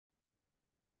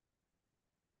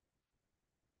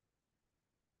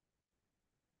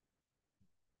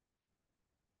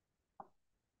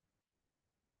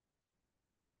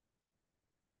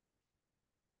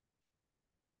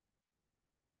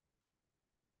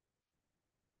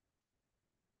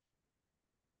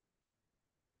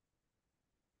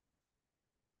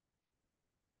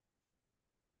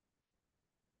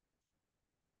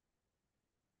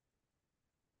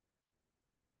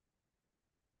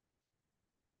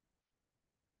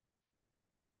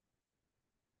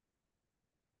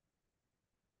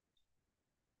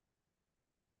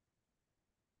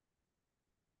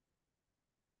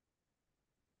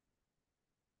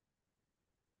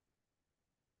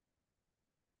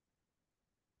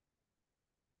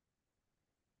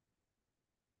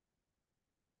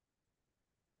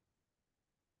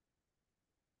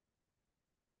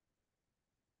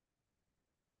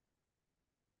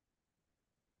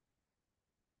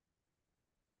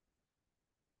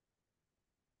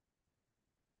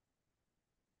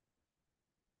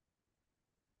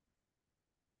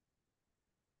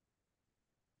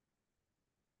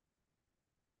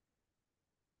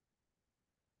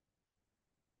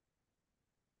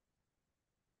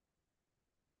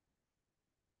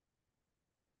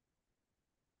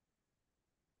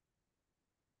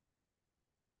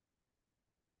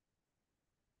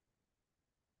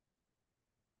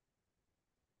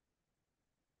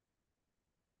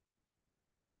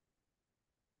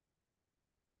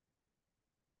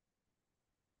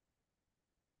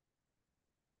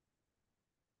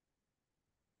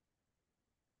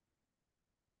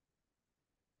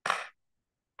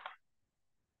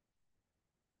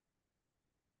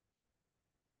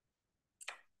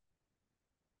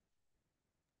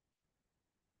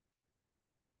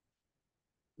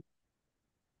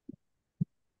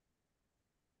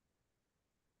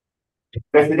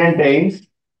President Ames,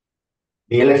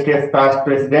 the illustrious past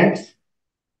presidents,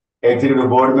 executive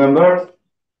board members,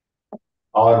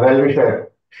 our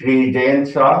well-wisher Sri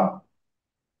Jayant Shah,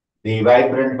 the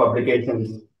vibrant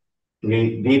publications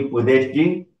Sri Deep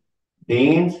Udeshji,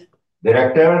 deans,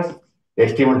 directors,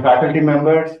 esteemed faculty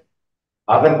members,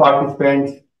 other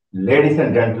participants, ladies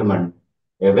and gentlemen,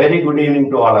 a very good evening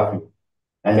to all of you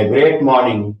and a great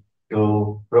morning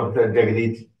to Professor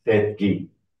Jagdish Sheth ji.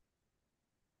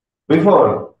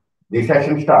 Before the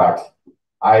session starts,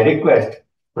 I request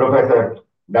Professor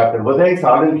Dr. Uday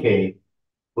Salunkhe,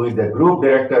 who is the Group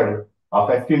Director of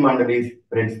SP Mandali's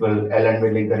Principal L&B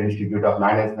Linker Institute of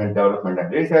Management, Development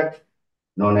and Research,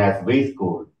 known as V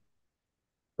School.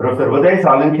 Professor Uday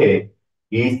Salunkhe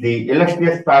is the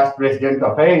illustrious past president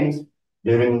of AIMS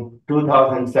during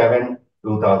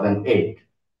 2007-2008.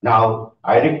 Now,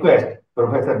 I request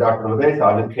Professor Dr. Uday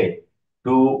Salunkhe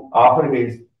to offer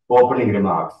his opening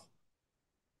remarks.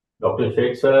 Dr.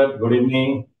 Sheth sir, good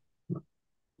evening.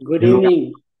 Good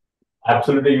evening.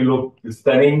 Absolutely, you look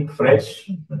stunning, fresh,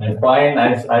 and fine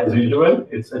as usual.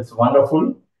 It's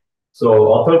wonderful. So,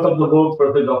 authors of the book,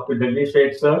 Professor Dr. Jagdish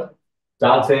Sheth sir,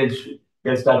 Charles H.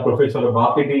 guest star professor of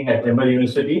marketing at Emory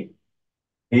University.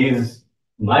 He's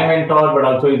my mentor, but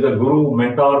also he's a guru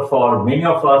mentor for many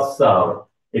of us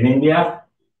in India.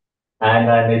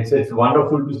 And it's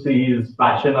wonderful to see his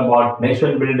passion about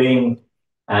nation building.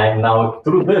 And now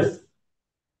through this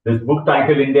book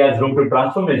titled India's Road to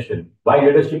Transformation, Why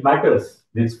Leadership Matters.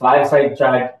 This fireside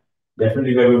chat,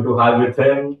 definitely we're going to have with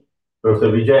him,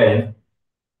 Professor Vijayan,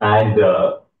 and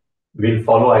we'll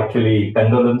follow actually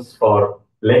condolence for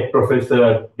late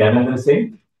Professor Gyanendra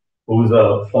Singh, who's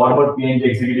a former PhD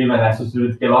executive and associate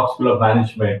with Kellogg School of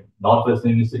Management,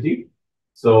 Northwestern University.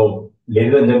 So,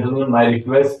 ladies and gentlemen, my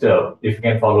request, if you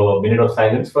can follow a minute of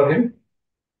silence for him.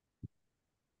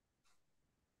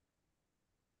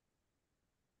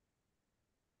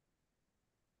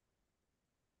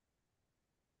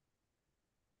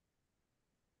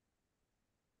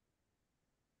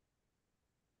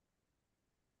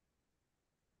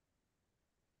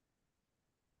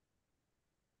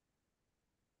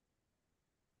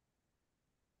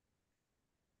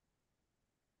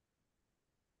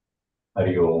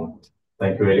 Hari Om.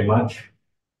 Thank you very much.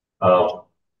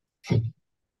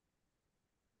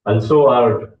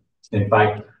 Also, in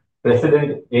fact,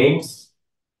 President Ames,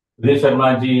 Vijay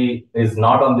Sharma ji is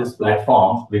not on this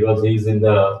platform because he's in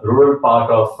the rural part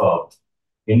of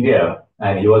India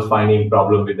and he was finding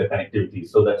problem with the connectivity.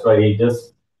 So that's why he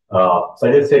just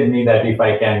suggested me that if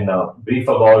I can brief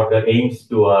about the Ames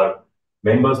to our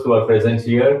members who are present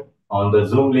here on the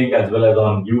Zoom link as well as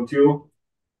on YouTube.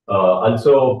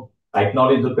 Also, I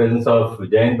acknowledge the presence of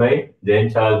Jayan Bhai,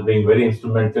 Jayan Charles being very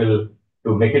instrumental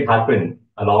to make it happen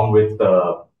along with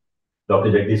Dr.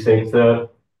 Jagdish Sheth sir,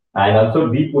 and also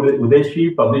Deep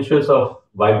Udeshi, publishers of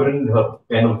Vibrant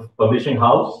kind of publishing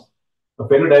house,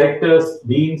 fellow directors,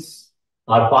 deans,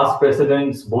 our past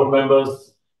presidents, board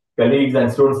members, colleagues, and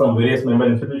students from various member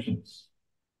institutions.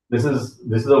 This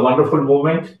is a wonderful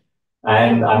movement,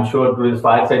 and I'm sure today's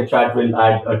fireside chat will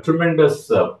add a tremendous,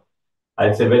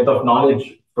 I'd say, wealth of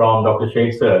knowledge from Dr.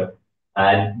 Sheth sir.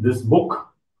 And this book,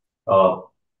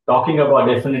 talking about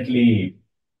definitely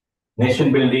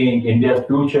nation building, India's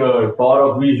future, power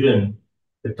of vision,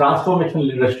 the transformational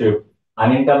leadership,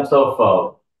 and in terms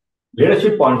of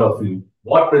leadership point of view,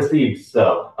 what precedes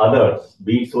others,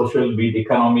 be it social, be it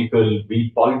economical, be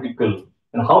it political,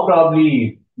 and how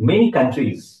probably many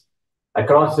countries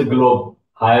across the globe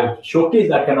have showcased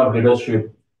that kind of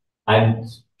leadership and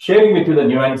sharing with you the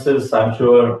nuances, I'm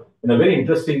sure, in a very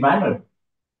interesting manner.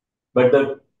 But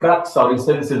the crux or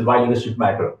essence is why leadership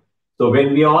matter. So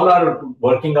when we all are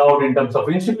working out in terms of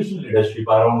institutional leadership,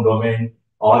 our own domain,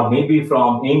 or maybe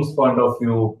from AIMS point of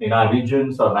view in our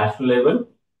regions or national level,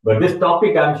 but this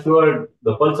topic, I'm sure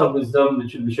the pulse of wisdom,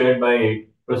 which will be shared by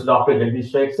Professor Dr. Jagdish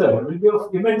Sheth sir, will be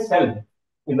of immense help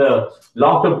in the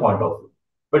long-term point of view.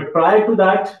 But prior to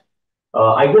that,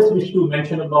 I just wish to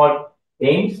mention about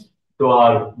AIMS to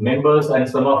our members and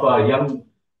some of our young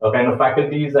kind of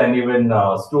faculties and even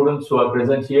students who are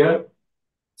present here.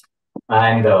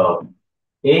 And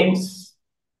AIMS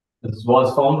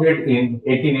was founded in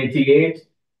 1888.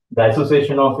 The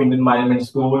Association of Indian Management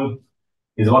School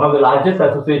is one of the largest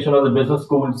associations of the business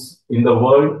schools in the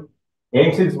world.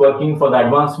 AIMS is working for the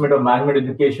advancement of management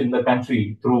education in the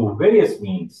country through various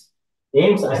means.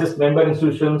 AIMS assists member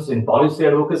institutions in policy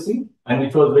advocacy, and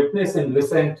which was witnessed in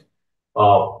recent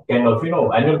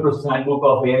annual process handbook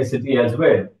of AICT as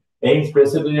well. AIMS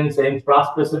presidents, AIMS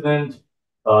past president,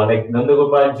 like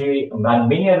Nandagopal ji, and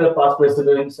many other past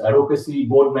presidents, advocacy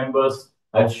board members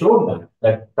has shown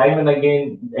that time and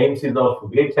again, AIMS is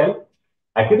of great help,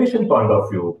 accreditation point of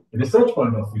view, research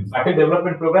point of view, faculty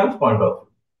development programs point of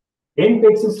view. AIM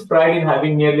takes its pride in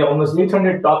having nearly almost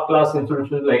 800 top-class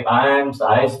institutions like IIMs,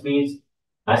 ISBs,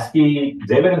 ASCII,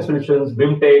 Xavier Institutions,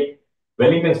 BIMTech,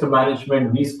 Wellington Institute of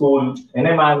Management, V School,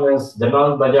 NMIMS,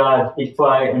 General Bajaj,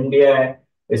 ICFI, MDI,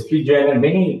 SPGN, and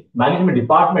many management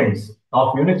departments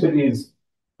of universities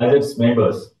as its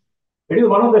members. It is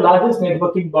one of the largest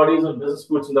networking bodies of business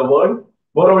schools in the world.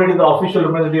 Moreover, it is the official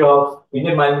representative of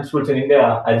Indian management schools in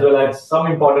India, as well as some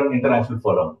important international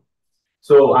forums.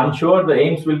 So I'm sure the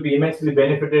AIMS will be immensely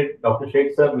benefited, Dr.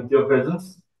 Sheth sir, with your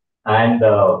presence. And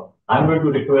I'm going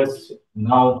to request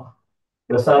now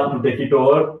Prasad to take it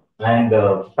over. And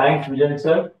thanks, Vijay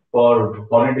sir, for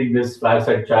coordinating this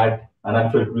fireside chat. And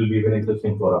I'm sure it will be very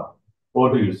interesting for us.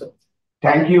 Over to you, sir.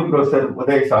 Thank you, Professor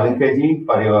Uday Salinkeji,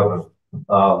 for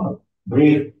your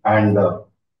brief and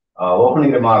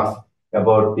opening remarks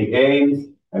about the aims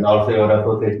and also your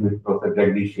association with Professor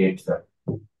Jagdish Sheth, sir.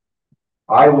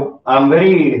 I'm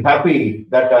very happy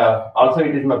that also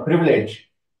it is my privilege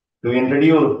to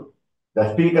introduce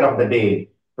the speaker of the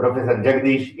day, Professor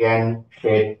Jagdish N.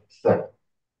 Sheth, sir.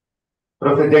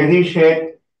 Professor Jagdish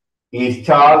Sheth is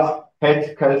Charles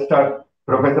H. Kelster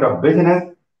Professor of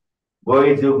Business,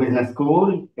 Goethe Business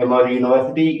School, Emory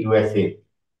University, USA.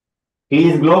 He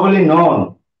is globally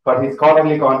known for his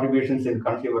scholarly contributions in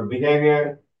consumer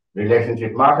behavior,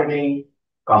 relationship marketing,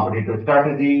 competitive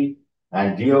strategy,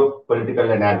 and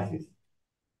geopolitical analysis.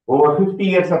 Over 50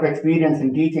 years of experience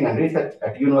in teaching and research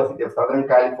at University of Southern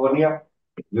California,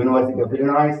 University of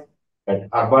Illinois, at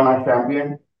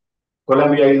Urbana-Champaign,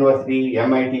 Columbia University,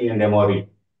 MIT, and Emory.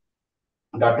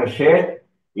 Dr. Sheth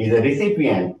is a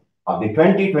recipient of the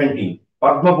 2020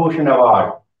 Padma Bhushan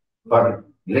Award for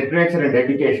Literature and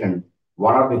Education,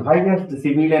 one of the highest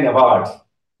civilian awards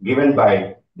given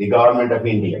by the Government of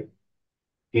India.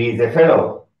 He is a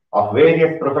fellow of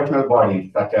various professional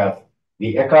bodies such as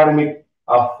the Academy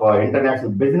of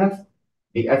International Business,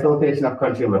 the Association of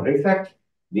Consumer Research,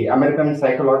 the American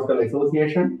Psychological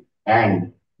Association,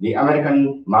 and the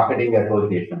American Marketing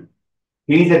Association.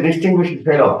 He is a distinguished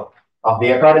fellow of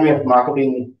the Academy of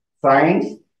Marketing Science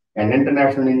and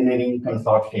International Engineering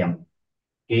Consortium.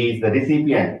 He is the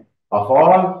recipient of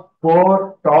all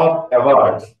 4 top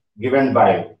awards given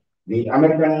by the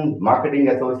American Marketing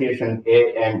Association,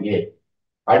 AMA.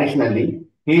 Additionally,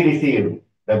 he received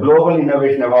the Global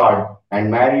Innovation Award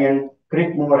and Marion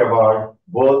Crickmore Award,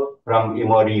 both from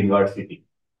Emory University.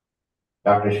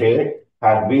 Dr. Sheth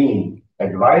has been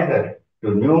advisor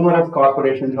to numerous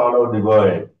corporations all over the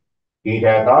world. He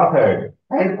has authored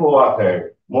and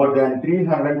co-authored more than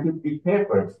 350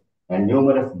 papers and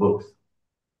numerous books.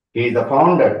 He is the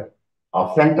founder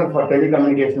of Center for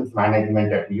Telecommunications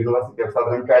Management at the University of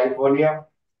Southern California,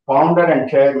 founder and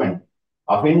chairman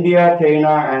of India, China,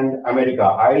 and America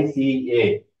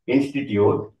ICA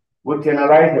Institute, which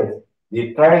analyzes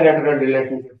the trilateral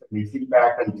relationships and its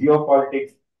impact on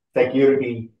geopolitics,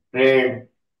 security, trade,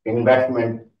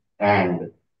 investment,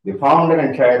 and the founder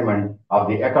and chairman of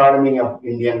the Academy of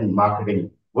Indian Marketing,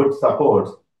 which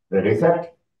supports the research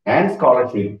and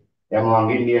scholarship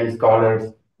among Indian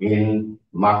scholars in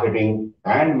marketing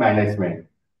and management.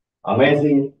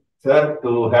 Amazing, sir,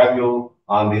 to have you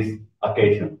on this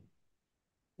occasion.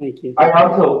 Thank you. I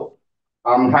also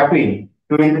am happy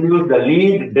to introduce the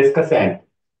lead discussant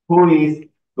who is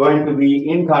going to be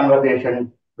in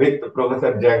conversation with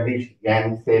Professor Jagdish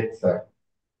N. Sheth, sir.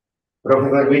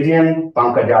 Professor Vijayan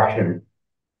Pankajakshan.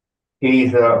 He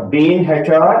is Dean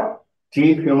HR,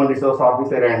 Chief Human Resource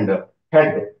Officer and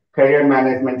Head Career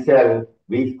Management Cell,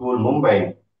 V School,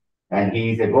 Mumbai. And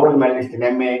he is a gold medalist in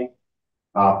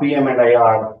MA, PM and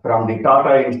IR from the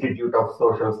Tata Institute of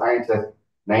Social Sciences,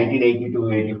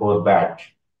 1982-84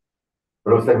 batch.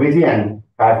 Professor Vijayan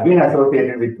has been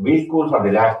associated with V School for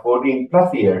the last 14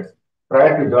 plus years.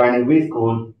 Prior to joining V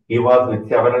School, he was with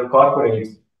several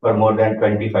corporates for more than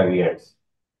 25 years.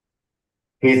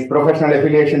 His professional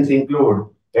affiliations include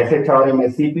SHRM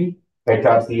SCP,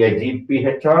 HRCA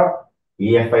GPHR,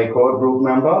 EFI Core Group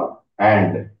member,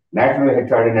 and National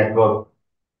HRD Network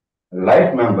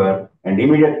Life member and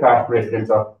immediate past presidents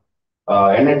of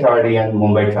NHRD and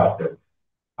Mumbai chapter.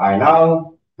 I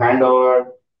now hand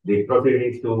over the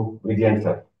proceedings to Vijayan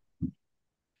sir.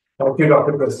 Thank you,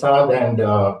 Dr. Prasad, and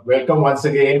welcome once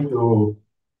again to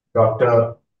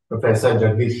Dr. Professor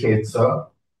Jagdish Sheth, sir.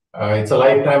 It's a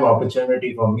lifetime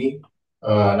opportunity for me,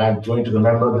 and I'm going to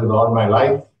remember this all my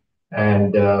life.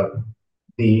 And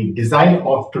the design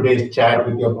of today's chat,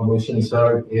 with your permission,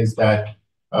 sir, is that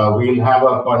we'll have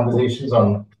our conversations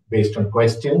based on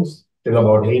questions till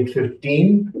about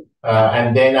 8:15.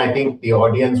 And then I think the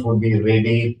audience would be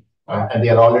ready, and they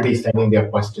are already sending their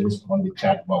questions on the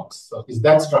chat box. So is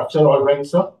that structure all right,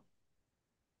 sir?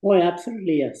 Oh,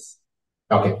 absolutely, yes.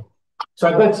 Okay.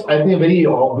 So that's, I think, a very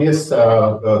obvious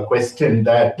question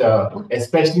that,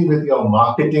 especially with your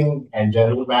marketing and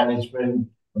general management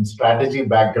and strategy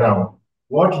background,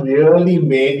 what really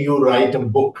made you write a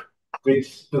book,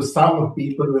 which to some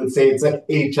people will say it's an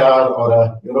HR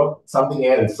or something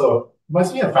else. So it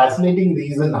must be a fascinating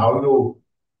reason how you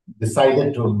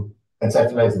decided to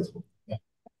conceptualize this book. Yeah.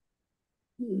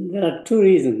 There are two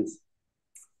reasons.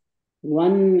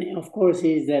 One, of course,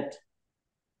 is that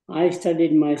I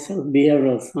studied myself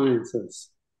behavioral sciences.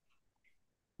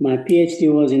 My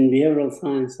PhD was in behavioral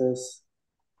sciences.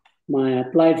 My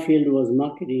applied field was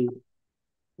marketing,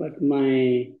 but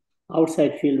my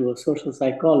outside field was social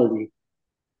psychology.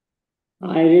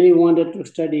 I really wanted to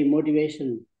study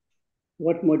motivation,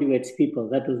 what motivates people.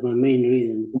 That was my main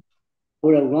reason. I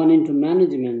would have gone into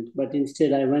management, but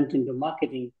instead I went into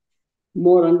marketing,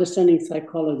 more understanding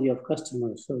psychology of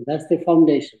customers. So that's the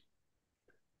foundation.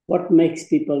 What makes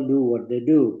people do what they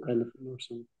do, kind of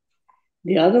notion.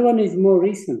 The other one is more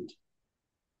recent.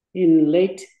 In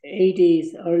late 80s,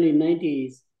 early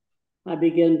 90s, I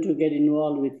began to get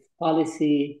involved with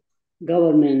policy,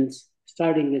 governments,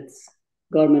 starting with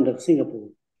government of Singapore.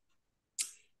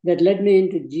 That led me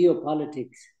into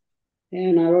geopolitics.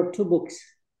 And I wrote two books.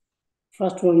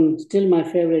 First one, still my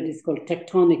favorite, is called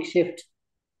Tectonic Shift,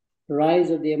 Rise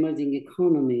of the Emerging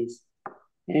Economies.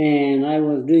 And I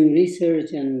was doing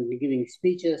research and giving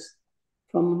speeches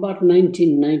from about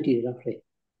 1990, roughly.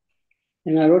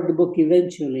 And I wrote the book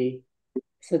eventually,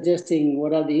 suggesting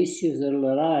what are the issues that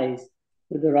will arise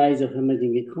with the rise of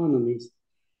emerging economies,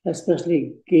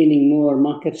 especially gaining more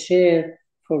market share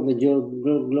for the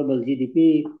global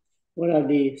GDP. What are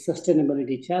the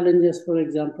sustainability challenges, for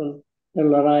example, that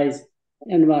will arise,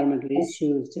 environmental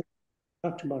issues. Just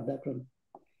talked about that one.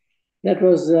 That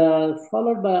was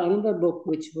followed by another book,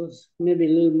 which was maybe a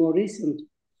little more recent,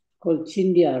 called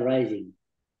Chindia Rising,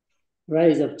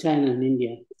 Rise of China and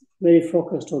India, very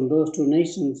focused on those two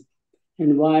nations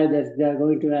and why that they are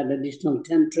going to add additional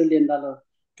 $10 trillion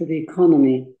to the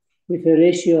economy with a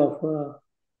ratio of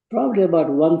probably about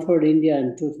 1/3 India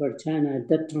and 2/3 China at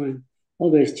that time,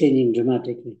 always changing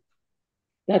dramatically.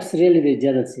 That's really the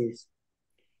genesis.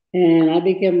 And I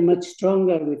became much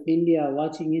stronger with India,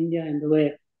 watching India and the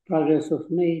way progress was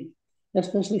made,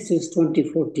 especially since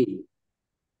 2014,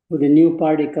 with a new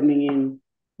party coming in,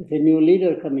 with a new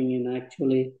leader coming in,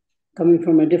 actually, coming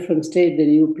from a different state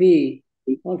than UP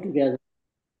altogether,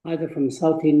 either from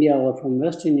South India or from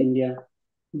Western India,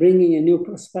 bringing a new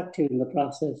perspective in the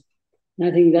process. And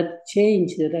I think that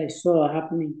change that I saw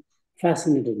happening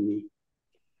fascinated me.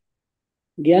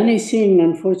 Gyani Singh,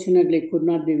 unfortunately, could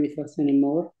not be with us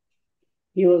anymore.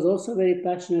 He was also very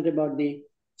passionate about the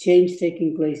change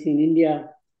taking place in India,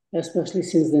 especially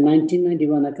since the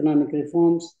 1991 economic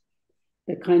reforms,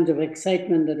 the kinds of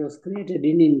excitement that was created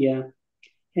in India.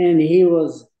 And he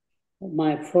was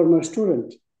my former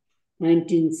student.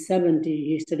 1970,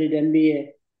 he studied MBA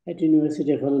at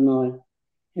University of Illinois,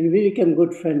 and we became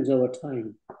good friends over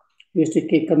time. We used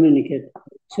to communicate.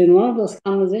 So in one of those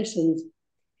conversations,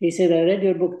 he said, I read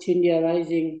your book, Chindia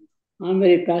Rising. I'm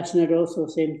very passionate also,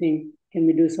 same thing. Can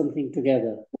we do something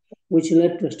together? Which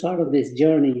led to the start of this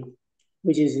journey,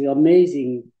 which is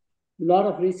amazing. A lot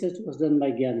of research was done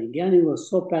by Gyani. Gyani was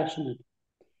so passionate.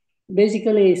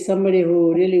 Basically, somebody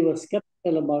who really was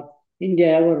skeptical about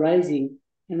India ever rising,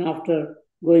 and after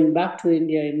going back to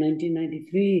India in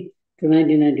 1993 to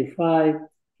 1995,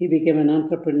 he became an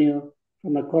entrepreneur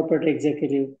from a corporate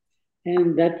executive,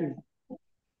 and that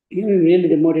gave him really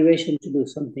the motivation to do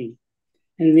something,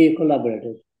 and we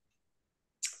collaborated.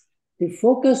 The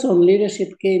focus on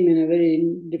leadership came in a very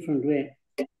different way.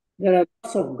 There are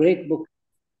lots of great books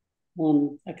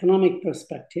on economic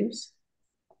perspectives,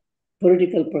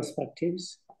 political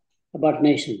perspectives about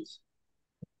nations.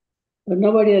 But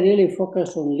nobody really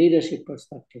focused on leadership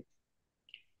perspective.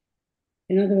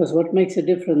 In other words, what makes a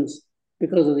difference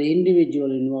because of the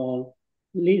individual involved,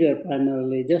 leader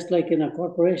primarily, just like in a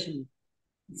corporation.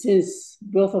 Since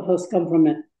both of us come from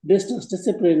a business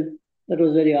discipline, that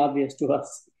was very obvious to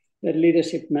us that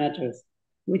leadership matters,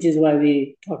 which is why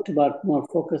we talked about more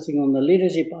focusing on the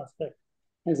leadership aspect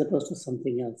as opposed to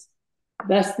something else.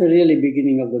 That's the really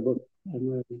beginning of the book.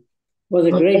 It was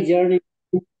a great journey.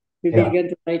 We began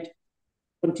to write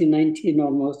 2019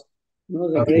 almost. It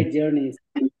was a great journey.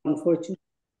 Unfortunately,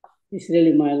 it's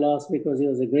really my loss because he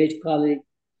was a great colleague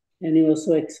and he was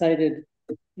so excited.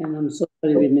 And I'm so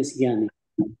sorry we miss Gyani.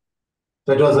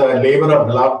 So it was a labor of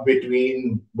love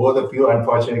between both of you.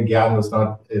 Unfortunately, Gyan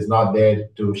is not there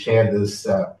to share this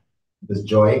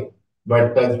joy.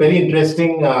 But it's very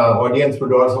interesting. Audience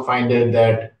would also find it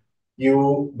that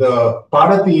the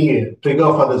part of the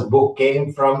trigger for this book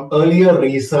came from earlier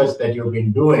research that you've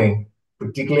been doing,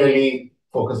 particularly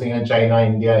focusing on China,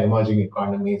 India, emerging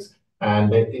economies.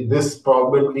 And this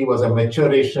probably was a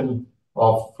maturation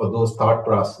of for those thought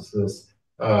processes.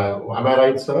 Am I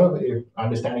right, sir? If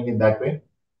understanding it that way?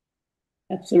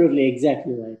 Absolutely,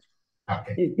 exactly right.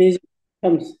 Okay. It basically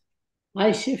comes.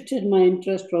 I shifted my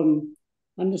interest from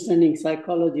understanding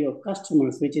psychology of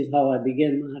customers, which is how I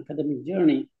began my academic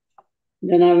journey.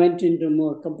 Then I went into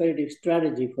more competitive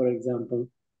strategy, for example.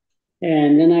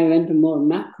 And then I went to more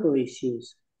macro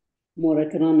issues, more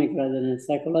economic rather than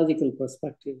psychological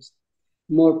perspectives,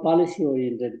 more policy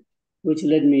oriented, which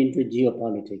led me into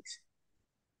geopolitics.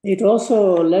 It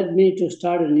also led me to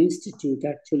start an institute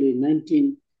actually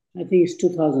in I think it's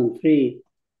 2003,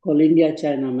 called India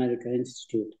China America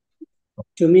Institute.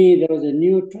 To me, there was a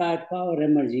new triad power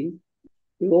emerging.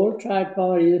 The old triad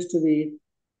power used to be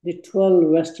the 12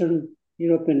 Western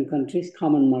European countries,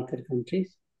 common market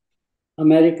countries,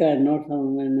 America and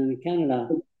and Canada,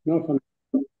 North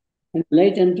America. And the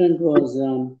late entrant was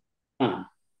Japan.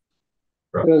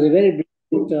 Right. There was a very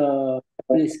brilliant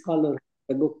Japanese scholar,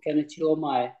 the book Kenichi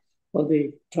Omai, for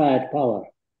the triad power.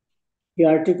 He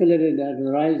articulated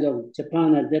the rise of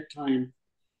Japan at that time.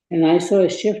 And I saw a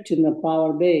shift in the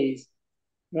power base.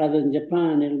 Rather than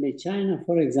Japan, it'll be China,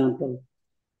 for example.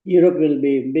 Europe will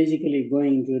be basically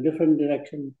going to a different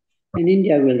direction, and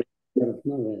India will out of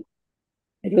nowhere.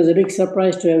 It was a big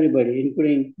surprise to everybody,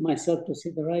 including myself, to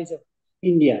see the rise of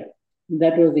India.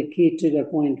 That was the key trigger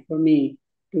point for me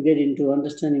to get into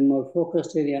understanding more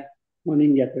focused area on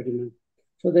India pretty much.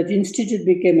 So that institute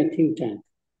became a think tank.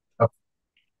 Okay.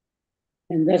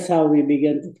 And that's how we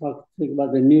began to think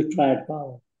about the new triad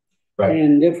power. Right.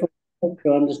 And therefore,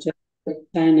 to understand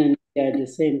China and India at the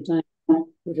same time,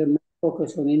 with a more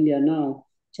focus on India now.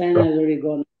 China has already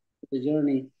gone the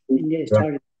journey. India is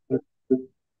starting.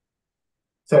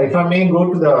 So if I may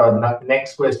go to the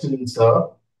next question, sir.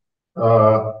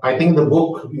 I think the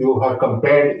book you have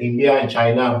compared India and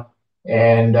China,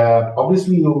 and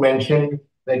obviously you mentioned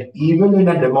that even in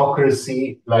a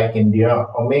democracy like India,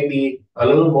 or maybe a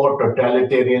little more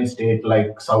totalitarian state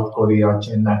like South Korea,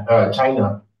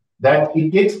 China, that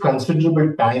it takes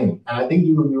considerable time. And I think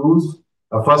you used,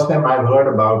 first time I've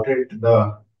heard about it,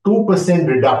 the 2%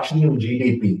 reduction in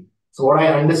GDP. So what I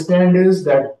understand is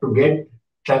that to get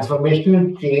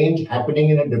transformational change happening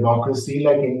in a democracy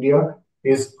like India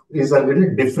is a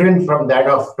little different from that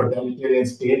of totalitarian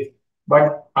state.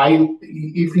 But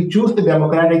if we choose the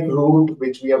democratic route,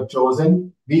 which we have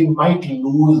chosen, we might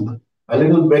lose a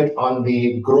little bit on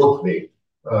the growth rate.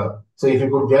 So if you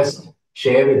could just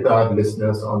share with our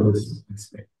listeners on this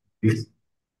aspect, please.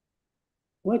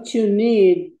 What you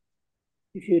need,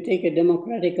 if you take a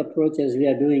democratic approach as we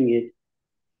are doing it,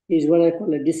 is what I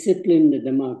call a disciplined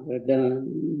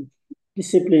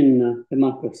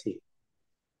democracy.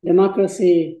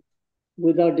 Democracy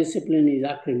without discipline is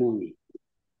acrimony.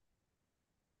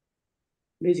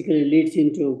 Basically leads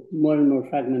into more and more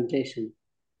fragmentation.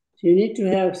 So you need to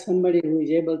have somebody who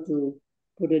is able to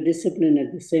put a discipline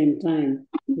at the same time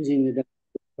using the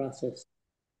democratic process.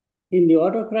 In the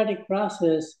autocratic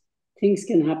process, things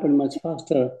can happen much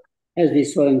faster, as we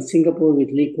saw in Singapore with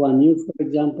Lee Kuan Yew, for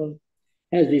example,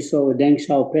 as we saw with Deng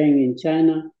Xiaoping in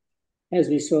China, as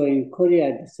we saw in Korea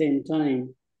at the same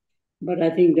time. But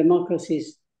I think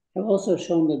democracies have also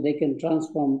shown that they can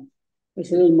transform.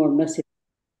 It's a little more messy,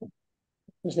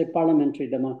 especially parliamentary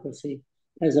democracy,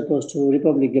 as opposed to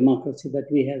republic democracy that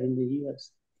we have in the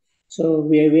US. So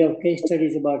we have case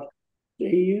studies about the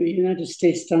United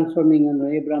States transforming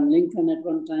under Abraham Lincoln at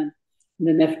one time, and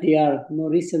then FDR more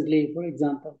recently, for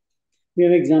example. We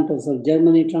have examples of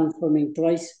Germany transforming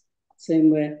twice, same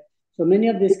way. So many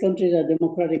of these countries are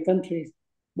democratic countries,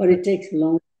 but it takes a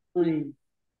long time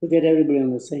to get everybody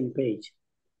on the same page,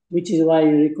 which is why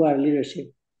you require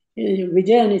leadership.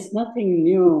 Vijayan, it's nothing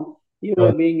new. You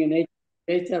being an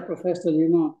HR professional, you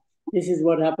know, this is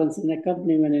what happens in a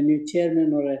company when a new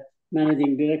chairman or a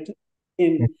managing director,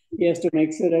 and he has to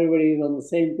make sure everybody is on the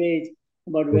same page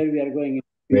about where we are going in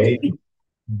the future.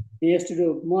 He has to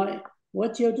do more.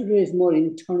 What you have to do is more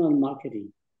internal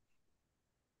marketing.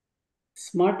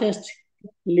 Smartest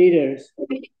leaders,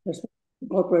 especially in the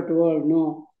corporate world,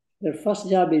 know their first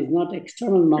job is not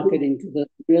external marketing to the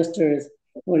investors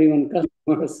or even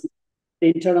customers,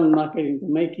 internal marketing to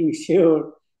making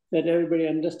sure that everybody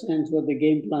understands what the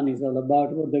game plan is all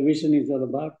about, what the vision is all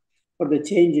about, what the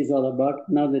change is all about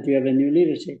now that you have a new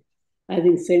leadership. I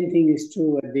think same thing is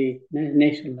true at the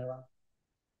national level.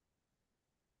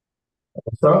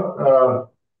 So,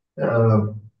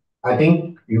 I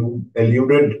think you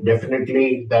alluded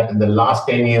definitely that in the last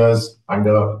 10 years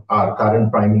under our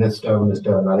current Prime Minister,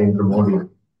 Mr. Narendra Modi,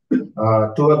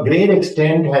 to a great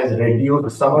extent has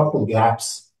reduced some of the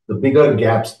gaps, the bigger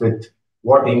gaps with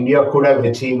what India could have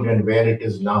achieved and where it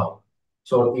is now.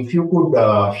 So if you could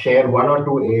share one or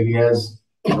two areas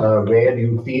where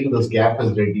you feel this gap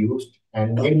is reduced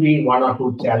and maybe one or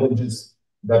two challenges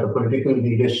that the political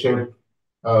leadership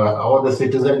or the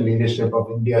citizen leadership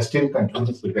of India still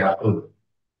continues to grapple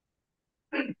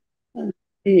with.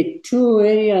 The two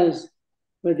areas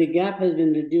where the gap has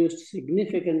been reduced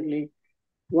significantly,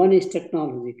 one is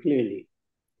technology, clearly.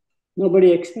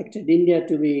 Nobody expected India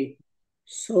to be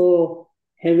so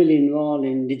heavily involved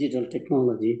in digital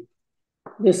technology.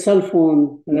 The cell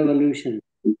phone revolution,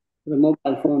 the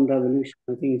mobile phone revolution,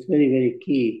 I think is very, very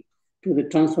key to the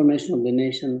transformation of the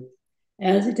nation,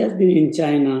 as it has been in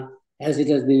China, as it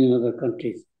has been in other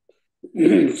countries.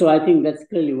 So I think that's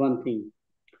clearly one thing.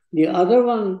 The other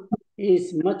one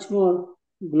is much more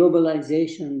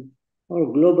globalization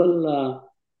or global,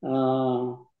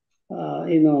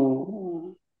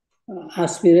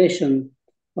 aspiration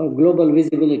or global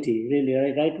visibility, really,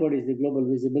 right? What is the global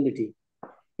visibility?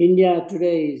 India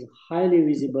today is highly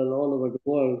visible all over the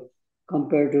world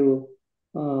compared to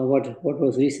what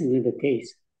was recently the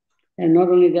case. And not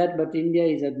only that, but India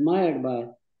is admired by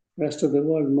the rest of the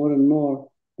world more and more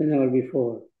than ever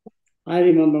before. I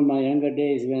remember my younger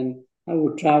days when I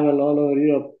would travel all over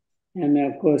Europe. And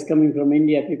of course, coming from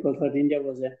India, people thought India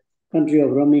was a country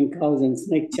of roaming cows and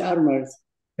snake charmers.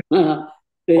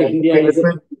 India is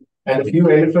and a few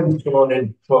elephants thrown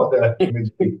in for the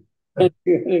imagery.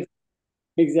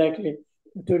 Exactly.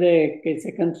 Today, it's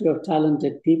a country of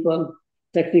talented people,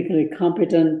 technically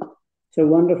competent. It's a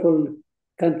wonderful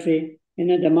country. In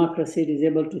a democracy, it is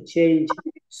able to change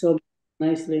so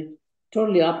nicely.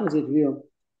 Totally opposite view.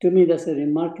 To me, that's a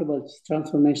remarkable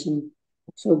transformation.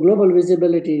 So global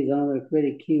visibility is another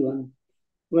very key one.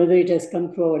 Whether it has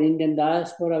come through our Indian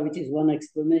diaspora, which is one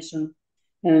explanation,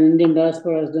 and Indian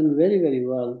diaspora has done very, very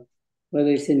well, whether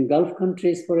it's in Gulf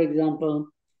countries, for example,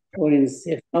 or in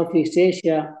Southeast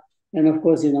Asia, and of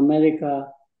course in America,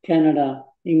 Canada,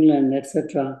 England,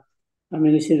 etc. I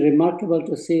mean, it's remarkable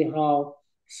to see how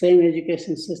same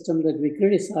education system that we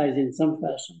criticize in some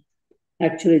fashion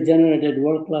actually generated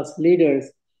world-class leaders,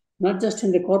 not just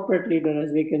in the corporate leader,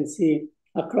 as we can see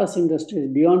across industries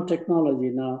beyond technology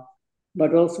now,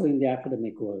 but also in the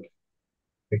academic world.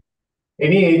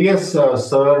 Any areas,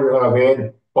 sir,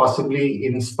 where possibly,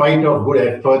 in spite of good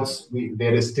efforts,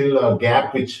 there is still a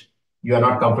gap which you are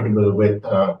not comfortable with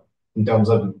in terms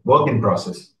of work in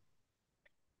process?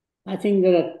 I think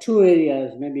there are two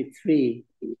areas, maybe three.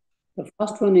 The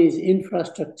first one is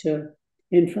infrastructure.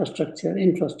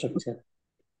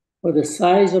 For the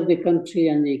size of the country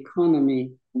and the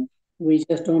economy, we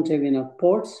just don't have enough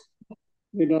ports.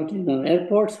 We don't have enough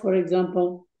airports, for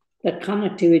example. The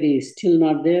connectivity is still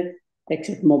not there,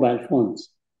 except mobile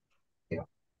phones. Yeah.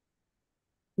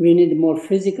 We need more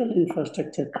physical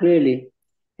infrastructure, clearly.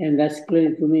 And that's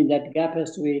clearly, to me, that gap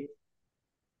has to be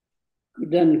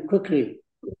done quickly.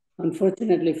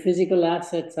 Unfortunately, physical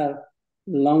assets are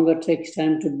longer, takes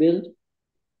time to build,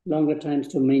 longer times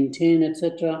to maintain,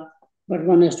 etc. But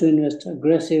one has to invest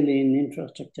aggressively in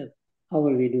infrastructure,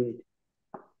 however we do it.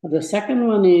 The second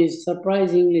one is,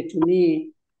 surprisingly to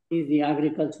me, is the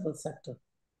agricultural sector.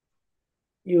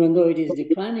 Even though it is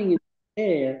declining in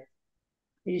share,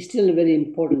 it is still a very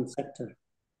important sector.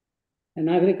 And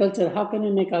agriculture, how can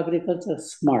you make agriculture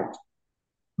smart?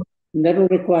 And that will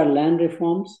require land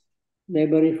reforms,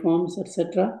 labor reforms,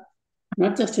 etc.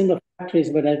 Not just in the factories,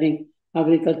 but I think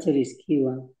agriculture is key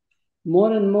one.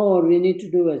 More and more we need to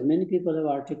do, as many people have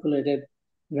articulated,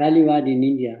 value add in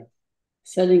India.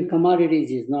 Selling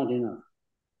commodities is not enough.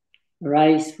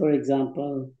 Rice, for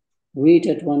example, wheat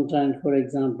at one time, for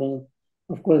example.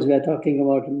 Of course, we are talking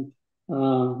about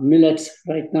millets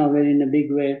right now, very in a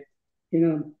big way.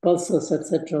 Pulses,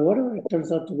 etc. Whatever it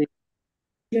turns out to be,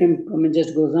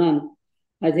 just goes on.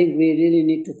 I think we really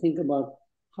need to think about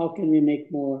how can we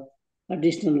make more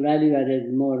additional value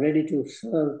added, more ready to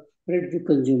serve, ready to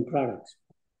consume products.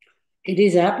 It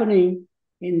is happening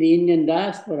in the Indian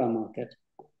diaspora market.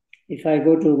 If I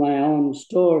go to my own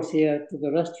stores here, to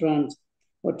the restaurants,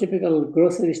 or typical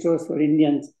grocery stores for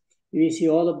Indians, we see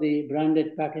all of the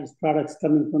branded packaged products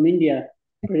coming from India,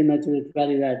 pretty much with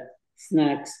value add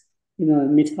snacks,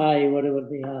 mithai, whatever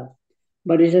they are.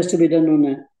 But it has to be done on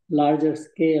a larger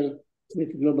scale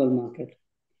with global market.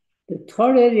 The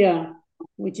third area,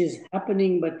 which is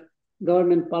happening but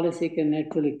government policy can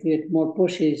actually create more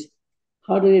pushes.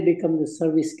 How do we become the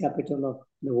service capital of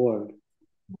the world?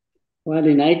 While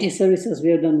in IT services, we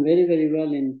have done very, very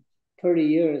well in 30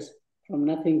 years, from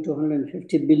nothing to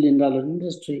 $150 billion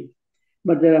industry.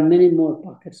 But there are many more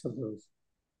pockets of those.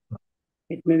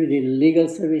 It may be the legal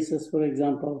services, for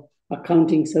example,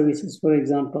 accounting services, for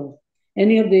example.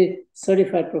 Any of the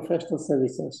certified professional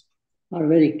services are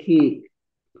very key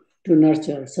to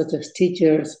nurture, such as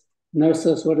teachers,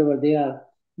 nurses, whatever they are,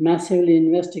 massively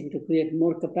investing to create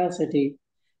more capacity,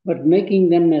 but making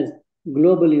them as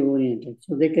globally oriented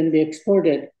so they can be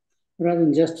exported rather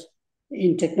than just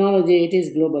in technology. It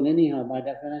is global anyhow by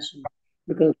definition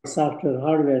because of software,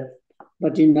 hardware.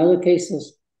 But in other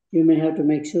cases, you may have to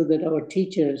make sure that our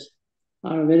teachers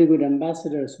are very good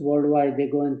ambassadors worldwide. They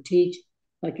go and teach,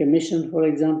 like a mission, for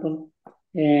example,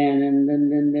 and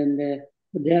then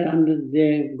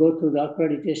they go through the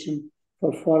accreditation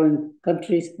for foreign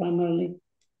countries primarily,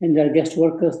 and they're guest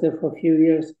workers there for a few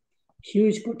years.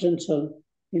 Huge potential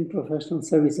in professional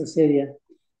services area.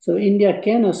 So India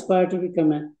can aspire to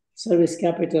become a service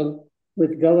capital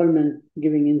with government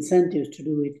giving incentives to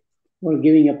do it or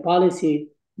giving a policy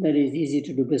that is easy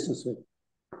to do business with.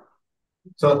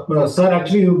 So, sir,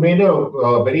 actually, you made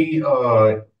a very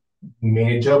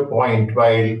major point.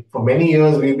 While for many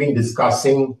years we've been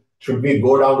discussing should we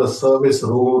go down the service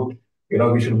route,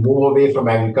 we should move away from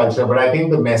agriculture. But I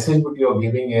think the message that you're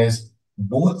giving is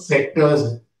both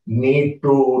sectors need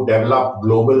to develop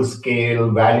global scale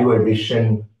value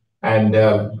addition and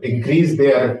increase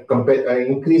their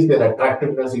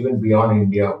attractiveness even beyond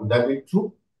India. Would that be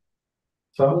true?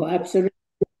 Oh, absolutely.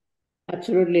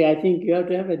 Absolutely. I think you have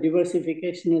to have a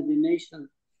diversification of the nation.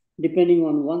 Depending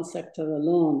on one sector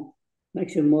alone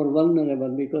makes you more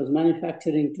vulnerable because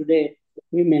manufacturing today,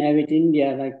 we may have it in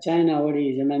India, like China already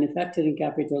is a manufacturing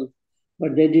capital,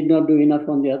 but they did not do enough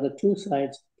on the other two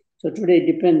sides. So today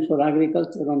it depends for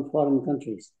agriculture on foreign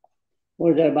countries.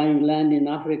 Or they're buying land in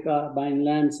Africa, buying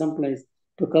land someplace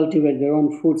to cultivate their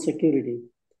own food security.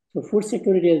 So food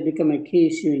security has become a key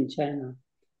issue in China.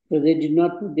 So they did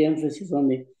not put the emphasis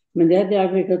on it. I mean, they had the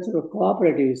agricultural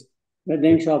cooperatives, but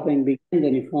Deng Xiaoping began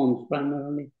the reforms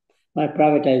primarily by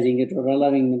privatizing it or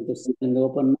allowing them to sell in the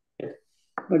open market.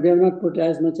 But they have not put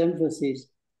as much emphasis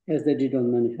as they did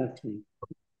on manufacturing.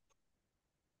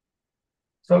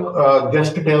 So,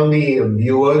 just to tell the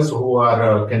viewers who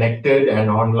are connected and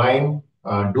online,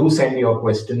 do send your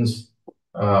questions.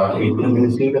 It will be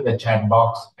received in the chat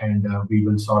box, and we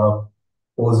will sort of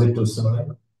pose it to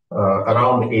someone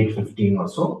around 8:15 or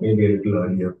so, maybe a little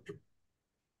earlier too.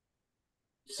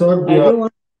 So,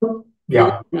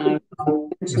 yeah.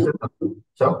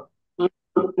 So,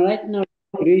 right now,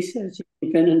 research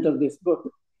independent of this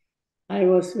book, I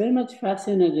was very much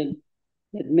fascinated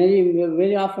that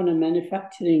very often a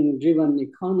manufacturing-driven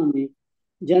economy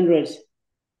generates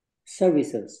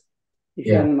services. If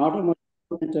you are an automotive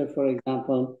center, for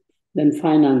example, then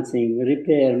financing,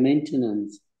 repair,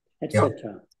 maintenance,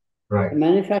 etc. Right.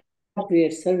 Manufacturing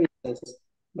creates services.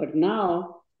 But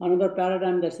now, another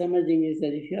paradigm that's emerging is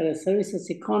that if you are a services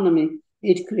economy,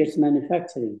 it creates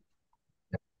manufacturing.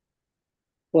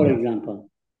 For example,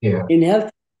 in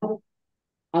health,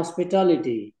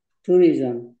 hospitality,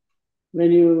 tourism,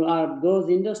 when you are those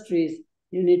industries,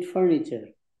 you need furniture,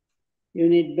 you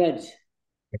need beds,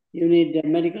 you need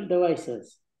medical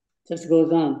devices. Just goes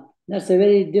on. That's a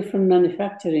very different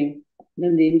manufacturing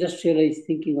than the industrialized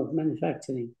thinking of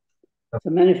manufacturing. So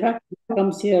manufacturing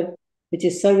comes here, which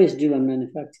is service-driven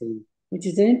manufacturing, which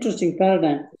is an interesting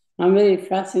paradigm. I'm very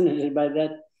fascinated by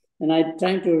that, and I'm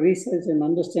trying to research and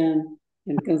understand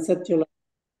and conceptualize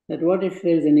that what if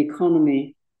there is an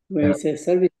economy where it's a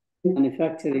service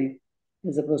manufacturing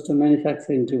as opposed to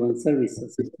manufacturing-driven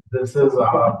services. This is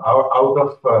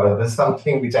out of this is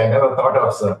something which I never thought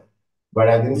of, sir. But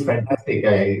I think it's fantastic.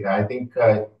 I think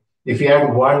if you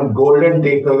had one golden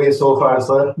takeaway so far,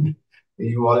 sir,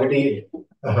 you already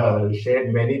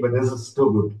shared many, but this is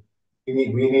too good.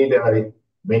 We need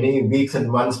many weeks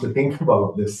and months to think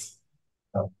about this.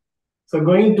 So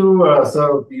going to,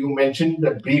 so you mentioned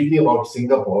briefly about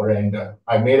Singapore, and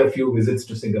I made a few visits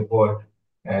to Singapore,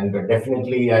 and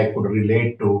definitely I could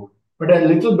relate to, but a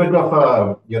little bit of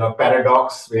a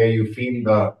paradox where you feel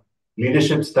the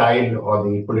leadership style or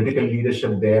the political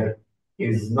leadership there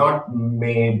is not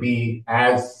maybe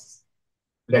as,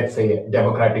 let's say,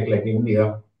 democratic like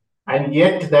India, and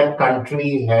yet that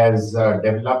country has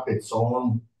developed its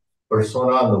own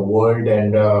persona in the world,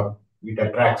 and it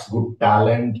attracts good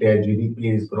talent. Their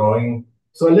GDP is growing.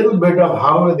 So a little bit of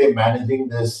how are they managing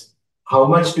this? How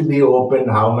much to be open?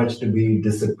 How much to be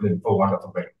disciplined, for want of a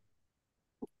better?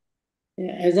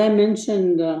 As I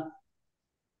mentioned,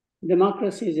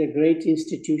 Democracy is a great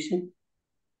institution.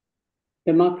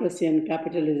 Democracy and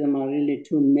capitalism are really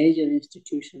two major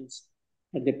institutions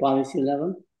at the policy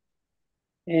level.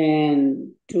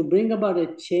 And to bring about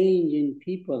a change in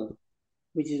people,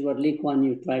 which is what Lee Kuan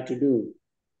Yew tried to do,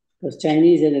 because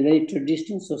Chinese had a very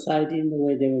traditional society in the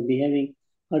way they were behaving,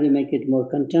 how to make it more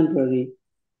contemporary.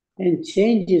 And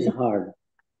change is hard.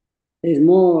 There's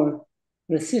more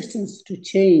resistance to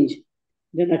change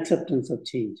than acceptance of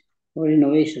change or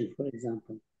innovation, for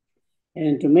example.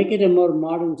 And to make it a more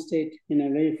modern state in a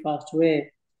very fast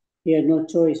way, he had no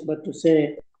choice but to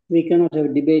say, we cannot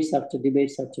have debates after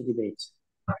debates after debates.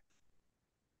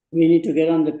 We need to get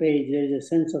on the page. There is a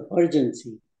sense of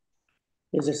urgency.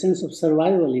 There's a sense of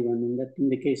survival even in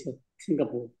the case of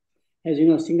Singapore. As you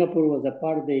know, Singapore was a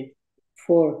part of the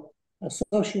four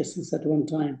associations at one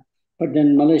time, but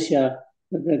then Malaysia,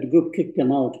 that group kicked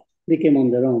them out, became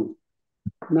on their own.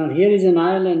 Now here is an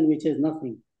island which has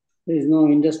nothing. There is no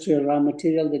industrial raw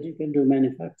material that you can do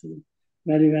manufacturing.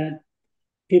 Very bad.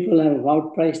 People have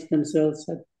outpriced themselves.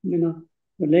 The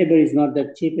labor is not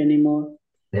that cheap anymore.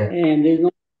 Yeah. And there's no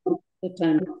at the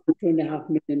time 2.5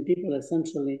 million people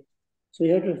essentially. So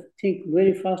you have to think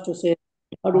very fast to say,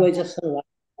 how do I just survive?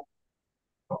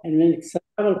 And when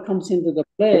survival comes into the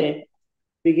play,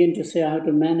 begin to say how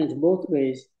to manage both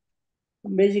ways.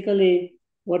 Basically,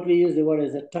 what we use the word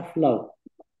is a tough love.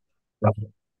 Okay.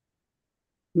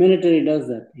 Military does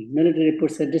that thing. Military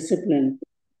puts a discipline,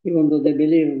 even though they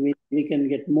believe we can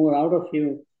get more out of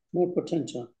you, more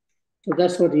potential. So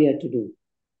that's what he had to do.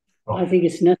 Okay. I think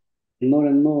it's necessary more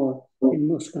and more in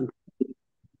most countries.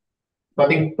 I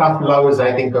think tough love is,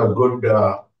 a good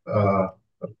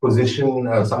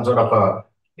position, some sort of a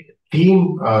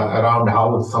theme around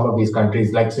how some of these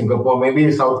countries like Singapore,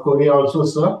 maybe South Korea also,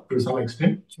 sir, to some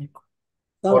extent.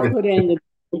 South Korea in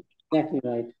the exactly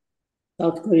right.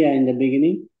 South Korea in the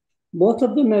beginning. Both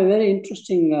of them have very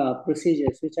interesting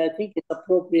procedures, which I think is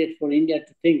appropriate for India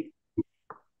to think.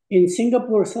 In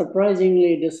Singapore,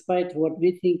 surprisingly, despite what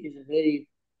we think is a very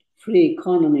free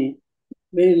economy,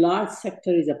 very large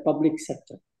sector is a public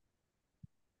sector.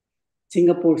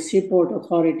 Singapore Seaport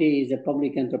Authority is a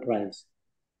public enterprise.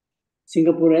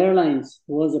 Singapore Airlines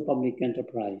was a public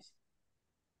enterprise.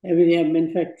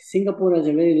 In fact, Singapore has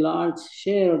a very large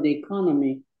share of the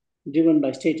economy driven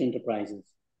by state enterprises,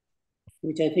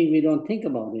 which I think we don't think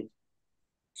about it.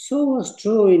 So was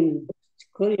true in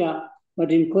Korea,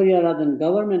 but in Korea, rather than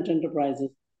government enterprises,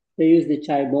 they use the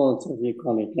chai balls, as we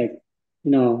call it, like,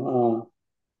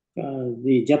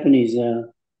 the Japanese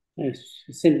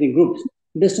simply groups,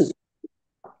 business.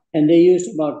 And they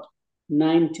used about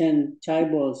 9, 10 chai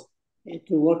balls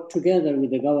to work together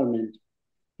with the government.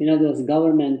 In other words,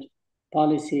 government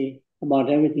policy about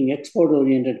everything,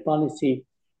 export-oriented policy,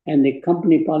 and the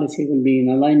company policy will be in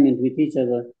alignment with each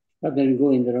other rather than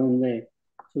go in their own way.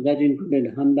 So that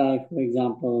included Hyundai, for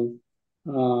example,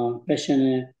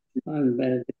 Peshene,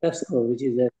 and Tesco, which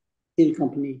is a steel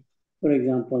company, for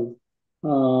example.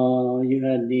 You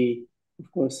had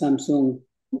of course, Samsung,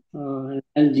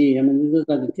 LG. I mean, those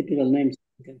are the typical names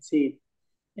you can see.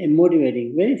 And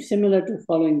motivating, very similar to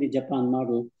following the Japan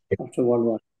model after World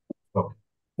War. Okay.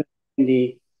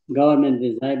 The government,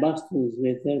 the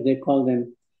Zaibastus, they call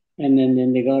them, and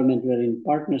then the government were in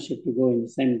partnership to go in the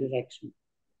same direction.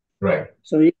 Right.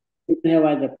 So you can have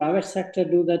either private sector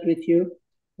do that with you,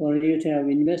 or you have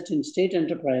invest in state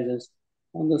enterprises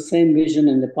on the same vision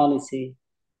and the policy,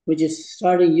 which is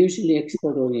starting usually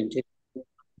export oriented.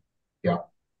 Yeah.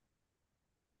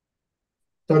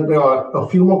 So there are a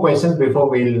few more questions before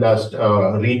we'll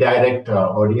redirect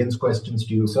audience questions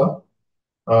to you, sir.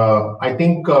 I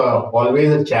think always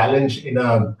a challenge in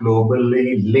a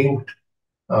globally linked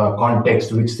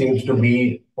context, which seems to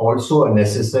be also a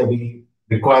necessary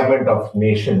requirement of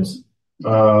nations.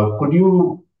 Could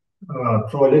you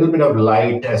throw a little bit of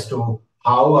light as to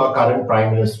how our current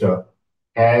Prime Minister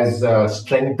has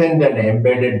strengthened and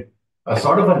embedded a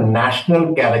sort of a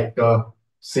national character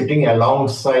sitting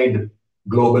alongside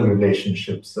global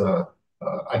relationships?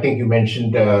 I think you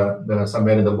mentioned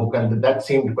somewhere in the book, and that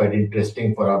seemed quite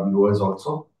interesting for our viewers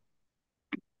also.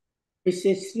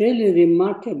 It's really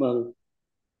remarkable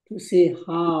to see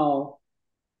how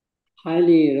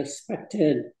highly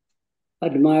respected,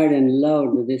 admired, and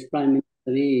loved this Prime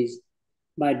Minister is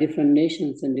by different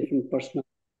nations and different personalities.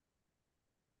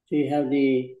 So you have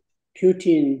the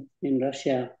Putin in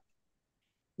Russia,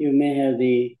 you may have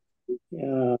the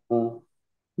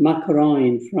Macron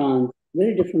in France,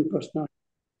 very different personality.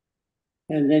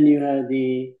 And then you have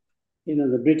the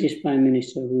British Prime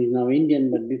Minister, who is now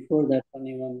Indian, but before that one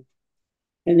even.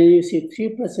 And then you see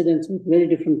 3 presidents with very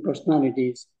different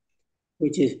personalities.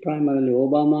 which is primarily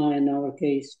Obama in our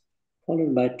case,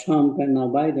 followed by Trump and now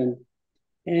Biden.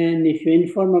 And if your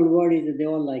informal word is that they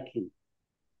all like him.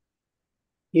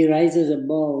 He rises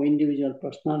above individual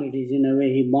personalities in a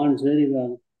way, he bonds very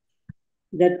well.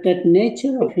 That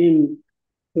nature of him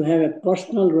to have a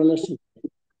personal relationship,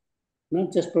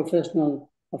 not just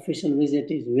professional official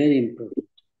visit, is very important.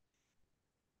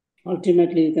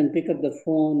 Ultimately, you can pick up the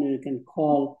phone, you can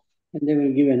call, and they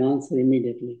will give an answer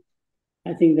immediately.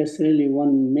 I think that's really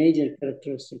one major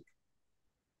characteristic.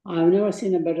 I've never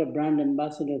seen a better brand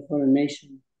ambassador for a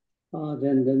nation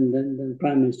than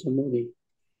Prime Minister Modi.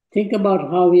 Think about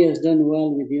how he has done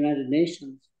well with the United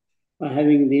Nations by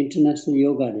having the International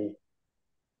Yoga Day.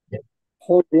 Yeah.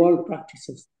 Whole world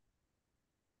practices.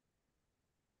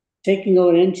 Taking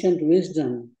our ancient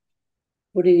wisdom,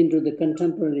 putting into the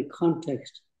contemporary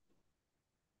context,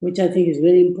 which I think is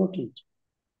very important.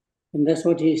 And that's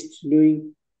what he's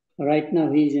doing. Right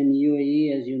now, he's in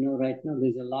UAE, as you know, right now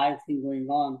there's a live thing going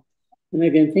on. And I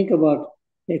can think about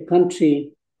a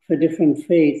country of a different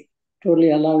faith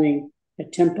totally allowing a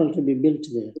temple to be built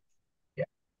there. Yeah.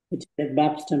 Which is a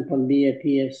Baptist temple,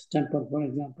 BAPS temple, for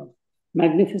example.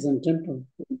 Magnificent temple.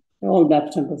 All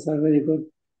Baptist temples are very good.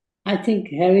 I think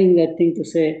having that thing to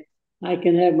say, I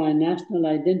can have my national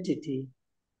identity.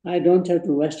 I don't have to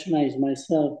westernize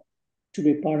myself to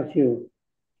be part of you.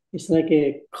 It's like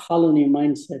a colony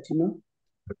mindset, you know?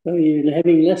 So you're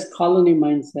having less colony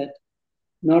mindset,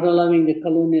 not allowing the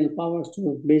colonial powers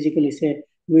to basically say,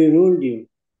 we ruled you.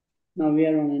 Now we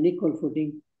are on an equal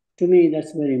footing. To me,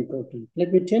 that's very important.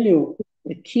 Let me tell you,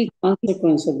 the key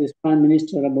consequence of this prime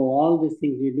minister above all these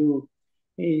things we do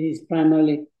is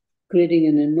primarily creating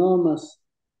an enormous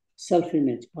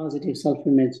self-image, positive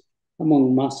self-image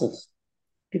among masses.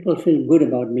 People feel good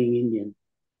about being Indian,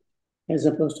 as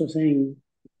opposed to saying,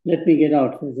 let me get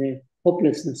out. There's a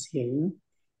hopelessness here, you know,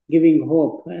 giving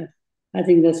hope. I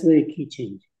think that's a very key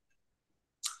change.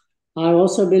 I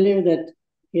also believe that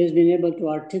he has been able to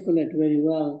articulate very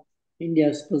well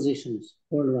India's positions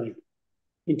worldwide,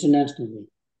 internationally.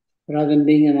 Rather than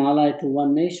being an ally to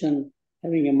one nation,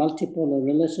 having a multipolar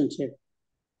relationship,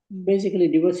 basically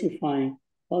diversifying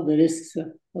all the risks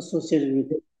associated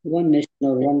with one nation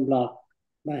or one bloc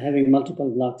by having multiple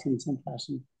blocs in some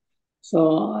fashion.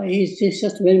 So he's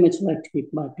just very much liked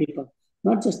by people,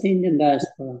 not just the Indian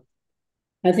diaspora.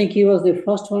 I think he was the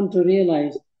first one to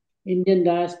realize Indian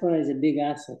diaspora is a big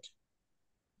asset.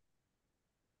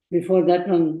 Before that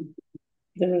one,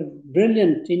 there were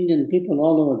brilliant Indian people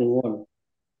all over the world,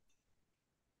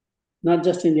 not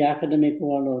just in the academic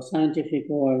world or scientific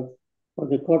world or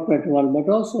the corporate world, but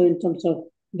also in terms of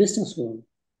business world.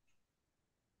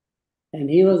 And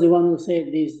he was the one who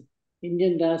said this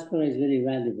Indian diaspora is very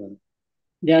valuable.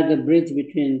 They are the bridge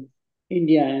between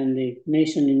India and the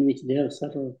nation in which they have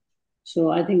settled. So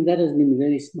I think that has been a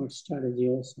very smart strategy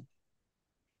also.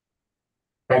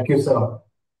 Thank you, sir.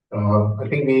 I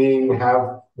think we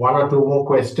have one or two more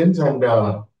questions, and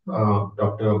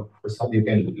Dr. Prasad, you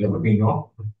can let me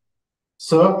know.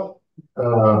 Sir,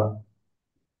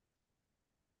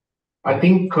 I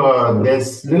think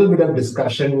there's a little bit of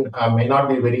discussion, may not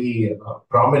be very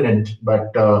prominent,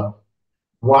 but how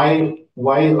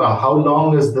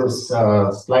long is this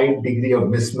slight degree of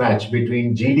mismatch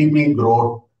between GDP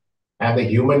growth and the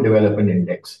Human Development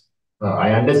Index?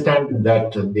 I understand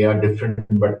that they are different,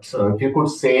 but if you could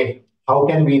say, how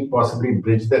can we possibly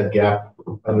bridge that gap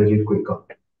a little quicker?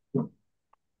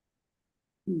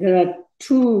 There are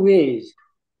two ways.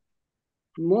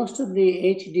 Most of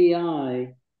the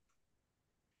HDI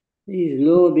is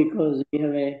low because we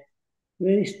have a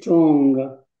very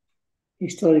strong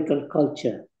historical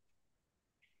culture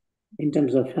in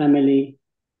terms of family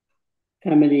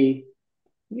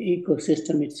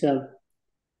ecosystem itself.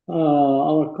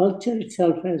 Our culture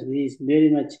itself has this very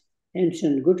much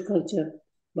ancient good culture,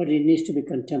 but it needs to be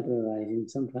contemporarized in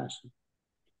some fashion.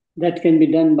 That can be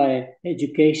done by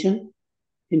education,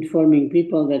 informing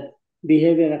people that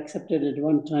behavior accepted at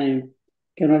one time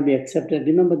cannot be accepted.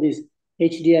 Remember, these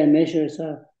HDI measures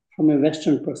are from a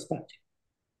Western perspective.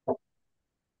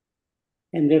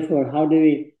 And therefore, how do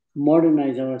we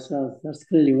modernize ourselves? That's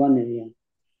clearly one area.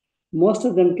 Most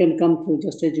of them can come through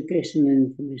just education and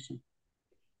information.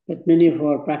 But many of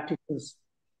our practices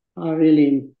are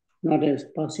really not as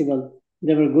possible.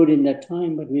 They were good in that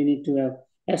time, but we need to have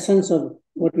a sense of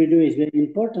what we do is very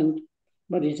important,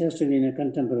 but it has to be in a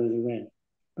contemporary way,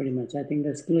 pretty much. I think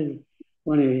that's clearly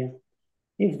one area.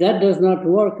 If that does not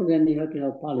work, then you have to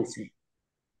have policy.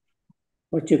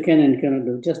 What you can and cannot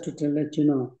do. Just to let you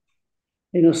know,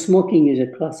 smoking is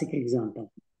a classic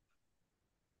example.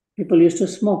 People used to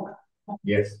smoke.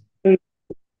 Yes.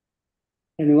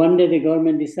 And one day the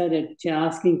government decided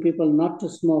asking people not to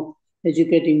smoke,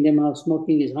 educating them how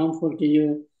smoking is harmful to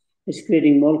you, it's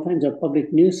creating all kinds of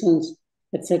public nuisance,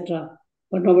 etc.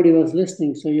 But nobody was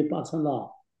listening, so you pass a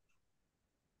law.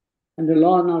 And the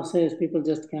law now says people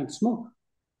just can't smoke.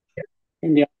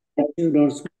 In the you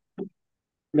don't smoke.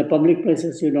 In the public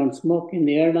places you don't smoke. In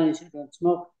the airlines you don't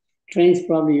smoke. Trains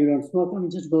probably you don't smoke. I mean,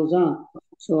 it just goes on.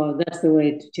 So that's the way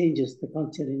it changes the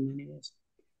culture in many ways.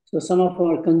 So some of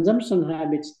our consumption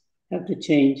habits have to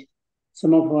change.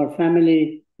 Some of our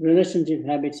family relationship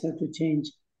habits have to change.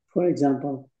 For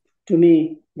example, to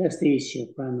me, that's the issue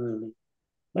primarily.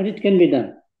 But it can be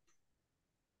done.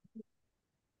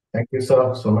 Thank you,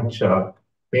 sir, so much.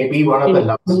 Maybe one of the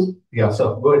last. Yeah,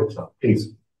 sir. Go ahead, sir.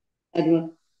 Please.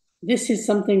 This is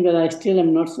something that I still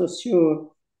am not so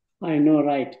sure I know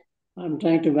right. I'm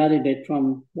trying to validate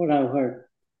from what I've heard.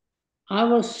 I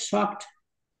was shocked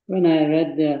when I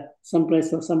read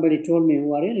someplace or somebody told me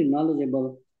who are really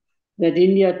knowledgeable that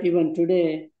India, even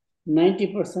today,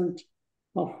 90%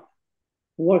 of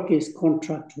work is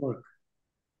contract work.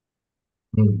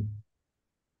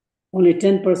 Only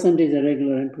 10% is a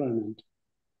regular employment.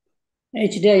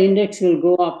 HDI index will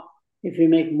go up if we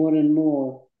make more and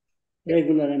more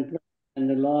regular employment, and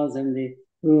the laws and the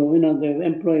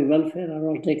employee welfare are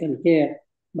all taken care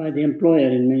by the employer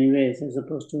in many ways, as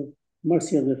opposed to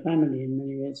mercy of the family in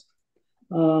many ways.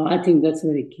 I think that's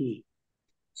very key.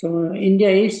 So India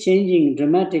is changing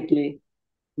dramatically.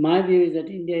 My view is that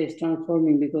India is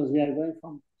transforming because we are going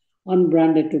from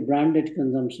unbranded to branded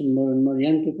consumption. More and more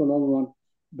young people all want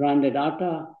branded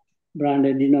atta,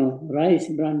 branded, rice,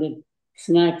 branded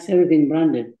snacks, everything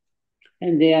branded.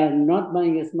 And they are not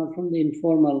buying as much from the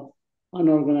informal,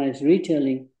 unorganized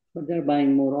retailing, but they're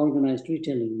buying more organized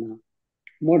retailing now.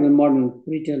 Modern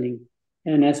retailing,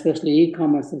 and especially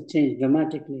e-commerce has changed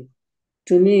dramatically.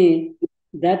 To me,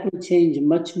 that will change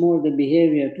much more the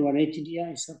behavior toward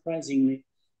HDI, surprisingly,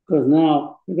 because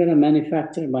now you're going to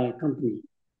manufacture by a company.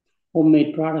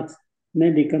 Homemade products may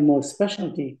become more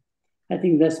specialty. I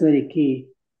think that's very key.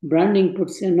 Branding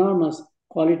puts enormous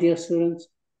quality assurance,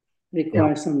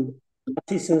 requires some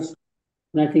processes,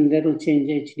 and I think that will change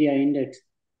HDI index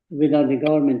without the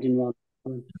government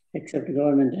involvement, except the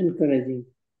government encouraging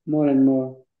more and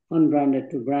more unbranded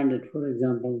to branded, for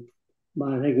example,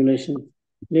 by regulation,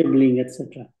 labeling,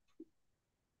 etc.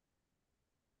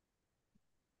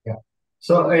 Yeah.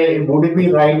 So would it be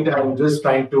right? I'm just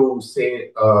trying to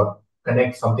say,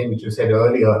 connect something which you said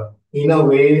earlier. In a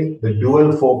way, the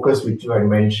dual focus which you had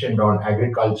mentioned on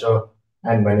agriculture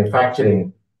and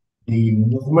manufacturing, the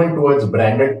movement towards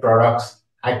branded products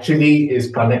actually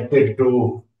is connected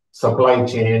to supply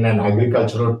chain and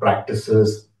agricultural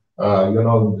practices,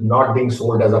 not being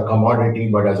sold as a commodity,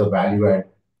 but as a value add.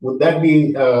 Would that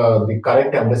be the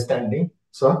correct understanding,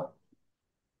 sir?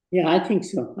 Yeah, I think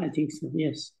so.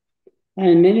 Yes.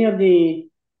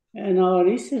 And our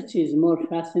research is more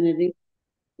fascinating,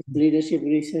 leadership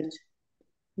research.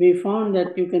 We found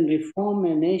that you can reform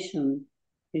a nation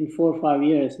in 4 or 5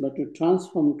 years, but to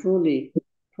transform truly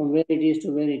from where it is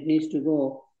to where it needs to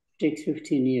go takes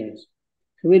 15 years.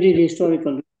 So we did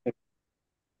historical research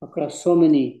across so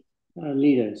many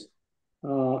leaders,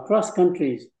 across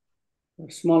countries,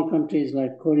 small countries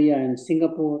like Korea and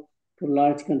Singapore, to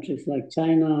large countries like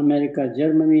China, America,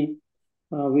 Germany.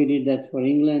 We did that for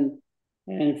England.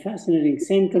 And fascinating,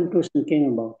 same conclusion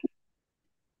came about,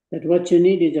 that what you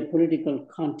need is a political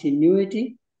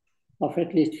continuity of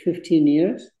at least 15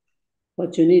 years.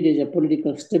 What you need is a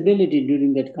political stability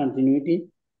during that continuity,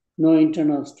 no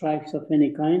internal strifes of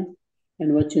any kind.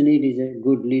 And what you need is a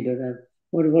good leader,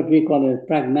 what we call a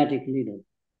pragmatic leader,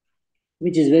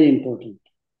 which is very important.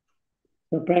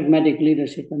 So pragmatic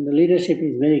leadership, and the leadership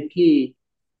is very key.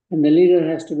 And the leader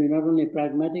has to be not only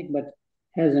pragmatic, but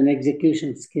has an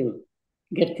execution skill,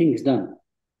 get things done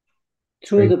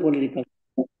through the political,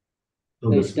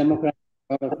 it's democratic,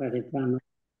 autocratic primary.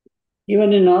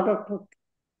 Even in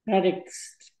autocratic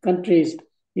countries,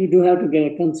 you do have to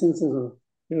get a consensus of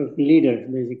your leaders,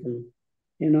 basically.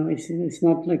 It's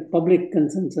not like public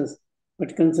consensus,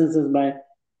 but consensus by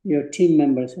your team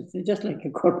members. It's just like a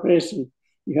corporation.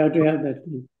 You have to have that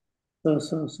thing.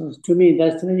 So to me,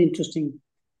 that's very interesting.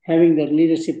 Having that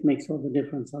leadership makes all the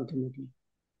difference ultimately.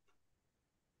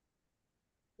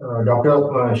 Dr.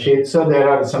 Sheth, sir, there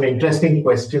are some interesting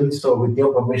questions. So with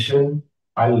your permission,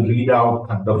 I'll read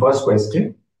out the first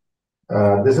question.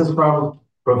 This is from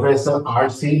Professor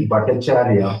R.C.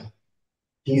 Bhattacharya.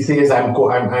 He says,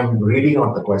 I'm reading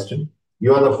out the question.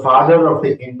 You are the father of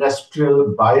the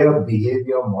industrial buyer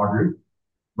behavior model.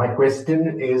 My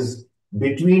question is,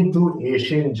 between two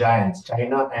Asian giants,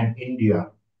 China and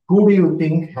India, who do you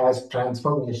think has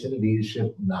transformation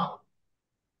leadership now?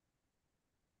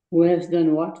 Who has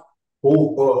done what?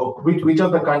 Which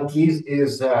of the countries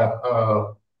is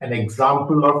an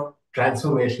example of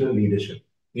transformational leadership?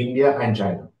 India and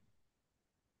China.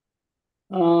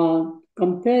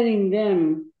 Comparing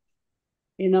them,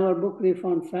 in our book, we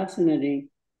found fascinating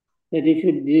that if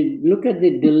you look at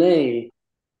the delay,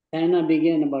 China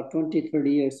began about 20,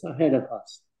 30 years ahead of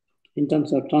us in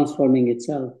terms of transforming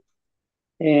itself.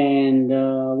 And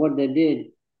what they did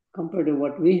compared to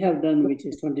what we have done, which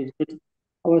is 20,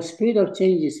 our speed of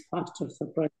change is faster,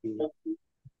 surprisingly.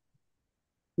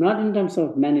 Not in terms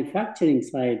of manufacturing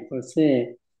side per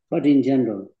se, but in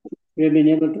general. We have been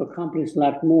able to accomplish a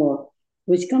lot more,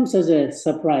 which comes as a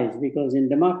surprise because in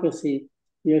democracy,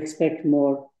 you expect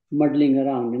more muddling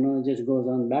around, it just goes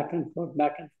on back and forth,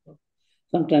 back and forth.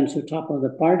 Sometimes you topple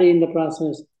the party in the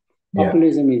process.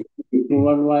 Populism is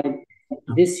worldwide.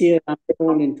 This year, I'm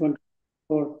told in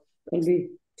 2024, there'll be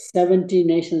 70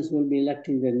 nations will be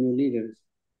electing their new leaders.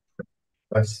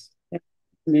 Yes. I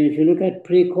mean, if you look at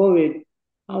pre-COVID,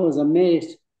 I was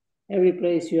amazed. Every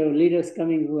place you have leaders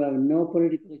coming who have no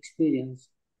political experience,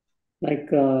 like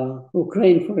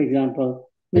Ukraine, for example.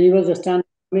 When he was a stand-up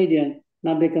comedian,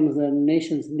 now becomes the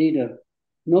nation's leader.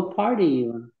 No party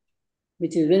even,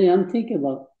 which is very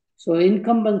unthinkable. So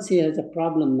incumbency has a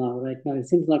problem now, right now. It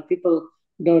seems like people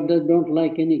don't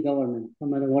like any government, no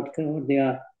matter what they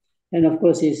are. And of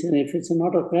course, if it's an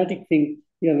autocratic thing,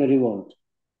 you have a revolt,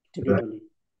 typically.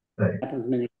 Right. Happens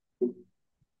many.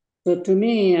 So to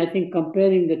me, I think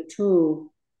comparing the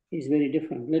two is very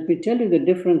different. Let me tell you the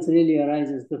difference really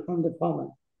arises from the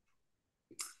following.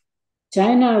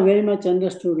 China very much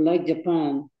understood, like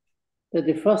Japan, that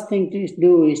the first thing to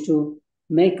do is to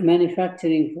make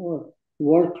manufacturing for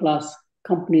world-class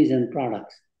companies and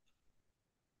products.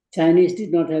 Chinese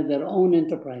did not have their own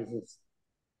enterprises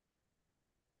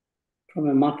from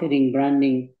a marketing,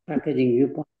 branding, packaging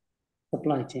viewpoint,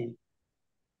 supply chain.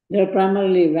 They're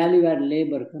primarily a value-add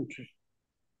labor country,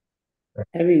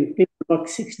 having people work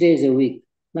 6 days a week,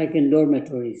 like in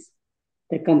dormitories.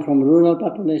 They come from rural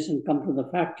population, come to the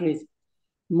factories.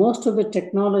 Most of the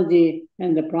technology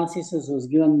and the processes was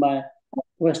given by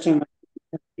Western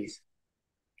countries.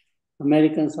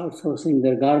 Americans outsourcing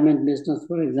their garment business,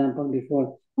 for example,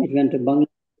 before it went to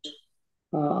Bangladesh,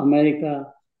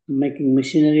 America making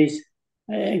machineries.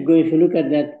 If you look at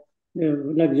that,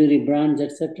 the luxury brands,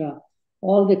 etc.,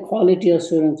 all the quality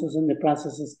assurances and the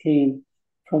processes came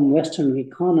from Western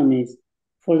economies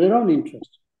for their own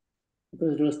interest,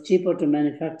 because it was cheaper to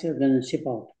manufacture than ship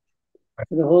out.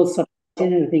 So the whole supply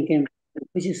chain, everything came,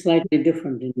 which is slightly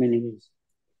different in many ways.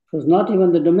 It was not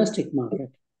even the domestic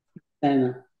market,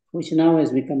 China, which now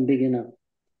has become big enough.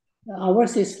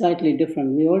 Ours is slightly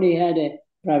different. We already had a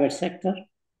private sector.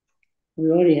 We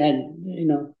already had,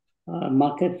 a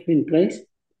market in place.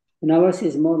 And ours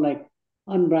is more like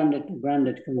unbranded to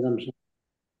branded consumption.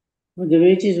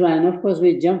 Which is why, and of course,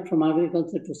 we jumped from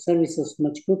agriculture to services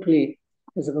much quickly,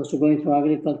 as opposed to going through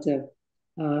agriculture,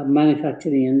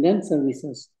 manufacturing, and then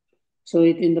services. So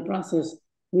in the process,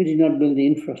 we did not build the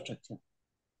infrastructure.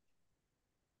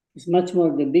 It's much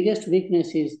more, the biggest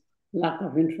weakness is lack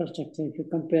of infrastructure. If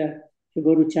you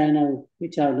go to China,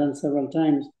 which I've done several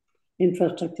times,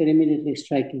 infrastructure immediately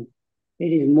striking. It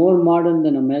is more modern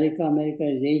than America. America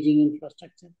is aging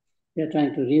infrastructure. They're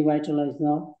trying to revitalize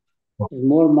now. It's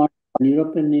more modern than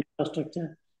European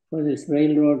infrastructure, whether it's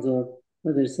railroads or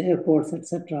whether it's airports,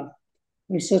 etc.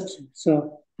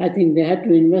 So I think they had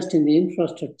to invest in the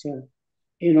infrastructure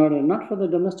in order, not for the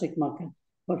domestic market,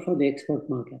 but for the export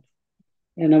market.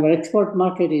 And our export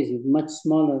market is much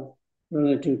smaller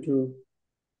relative to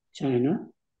China,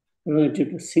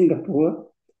 relative to Singapore,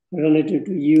 relative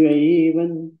to UAE,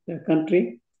 even the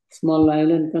country, small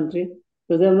island country.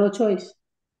 So they have no choice.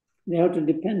 They have to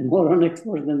depend more on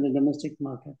export than the domestic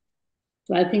market.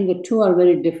 So I think the two are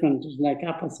very different. It's like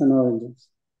apples and oranges.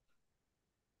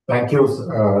 Thank you,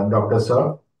 Dr.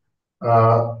 Sir.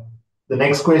 The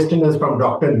next question is from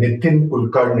Dr. Nitin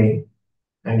Kulkarni,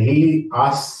 and he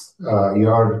asks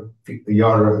your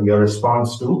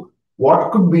response to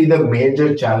what could be the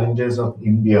major challenges of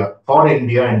India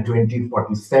in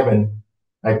 2047.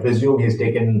 I presume he's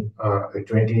taken a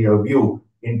 20-year view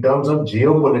in terms of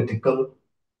geopolitical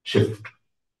shift.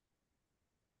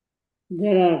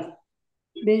 There are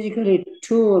basically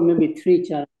two or maybe three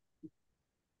challenges.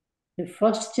 The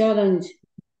first challenge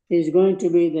is going to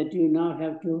be that you now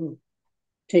have to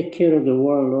take care of the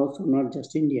world also, not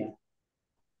just India.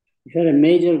 If you're a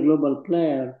major global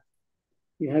player,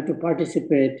 you have to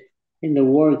participate in the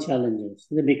world challenges.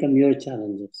 They become your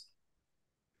challenges.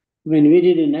 When we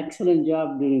did an excellent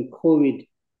job during COVID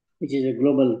which is a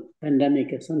global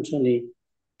pandemic essentially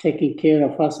taking care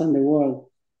of us and the world.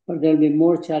 But there will be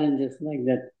more challenges like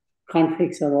that.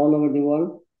 Conflicts are all over the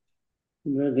world.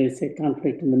 Whether there's a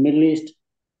conflict in the Middle East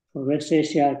or West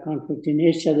Asia, conflict in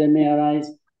Asia that may arise.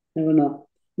 Never know.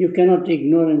 You cannot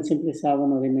ignore and simply say, I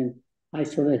want to remain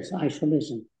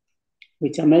isolation,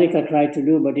 which America tried to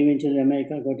do, but eventually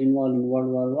America got involved in World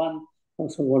War I,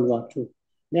 also World War II.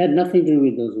 They had nothing to do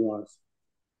with those wars.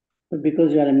 But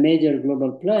because you are a major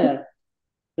global player,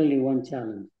 only one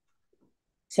challenge.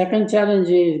 Second challenge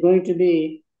is going to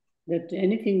be that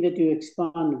anything that you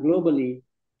expand globally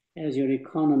as your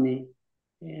economy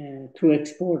through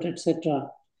export, etc.,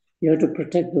 you have to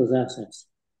protect those assets.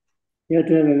 You have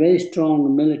to have a very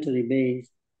strong military base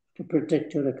to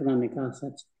protect your economic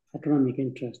assets, economic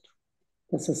interest.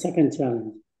 That's the second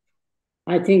challenge.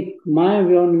 I think my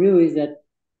own view is that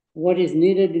what is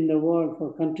needed in the world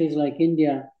for countries like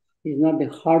India is not the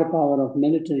hard power of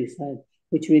military side,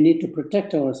 which we need to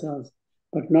protect ourselves,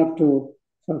 but not to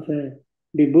sort of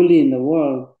be bully in the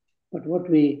world. But what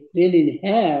we really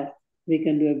have, we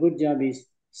can do a good job is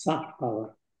soft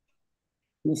power.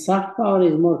 The soft power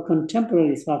is more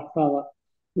contemporary soft power.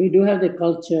 We do have the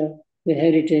culture, the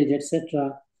heritage,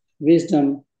 etc.,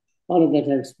 wisdom, all of that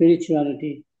have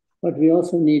spirituality, but we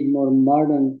also need more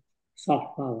modern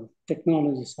soft power,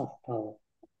 technology soft power.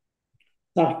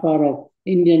 Soft power of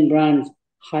Indian brands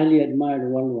highly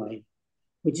admired worldwide,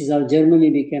 which is how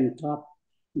Germany became top.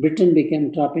 Britain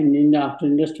became top in India after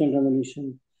Industrial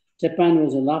Revolution. Japan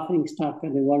was a laughing stock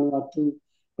at the World War II,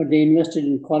 but they invested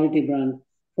in quality brands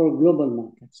for global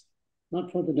markets, not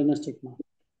for the domestic market.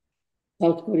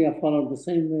 South Korea followed the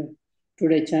same way.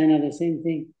 Today, China, the same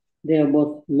thing. They have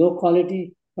both low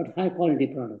quality but high quality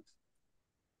products.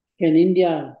 Can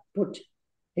India put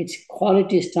its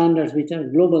quality standards, which are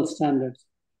global standards,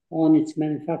 on its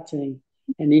manufacturing,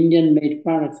 and Indian made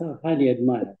products are highly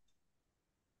admired?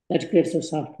 That creates a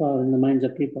soft power in the minds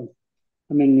of people.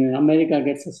 I mean, America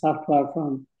gets a soft power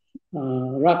from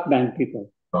rock band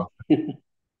people. Oh. You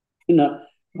know,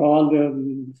 all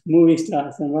the movie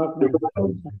stars and rock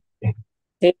band.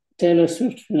 Taylor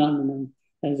Swift phenomenon,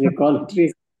 as we call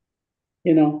it.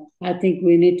 You know, I think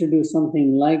we need to do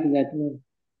something like that, where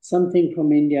something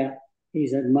from India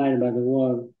is admired by the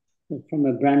world from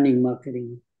a branding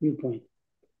marketing viewpoint.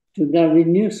 So there are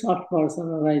new soft powers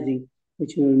are arising,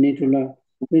 which we will need to learn.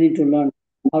 We need to learn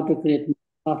how to create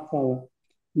soft power.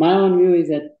 My own view is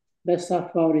that best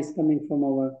soft power is coming from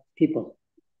our people.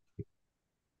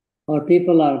 Our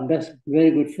people are best,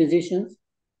 very good physicians.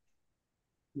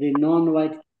 The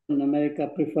non-white in America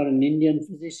prefer an Indian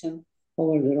physician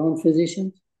over their own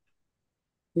physicians.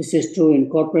 This is true in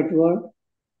corporate world.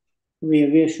 We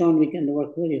have shown we can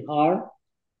work very hard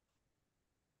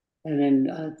and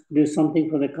then do something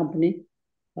for the company.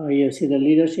 You see the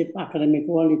leadership, academic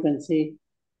world, you can see.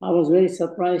 I was very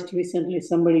surprised recently,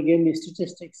 somebody gave me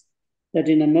statistics that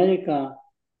in America,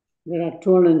 there are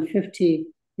 250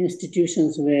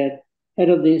 institutions where head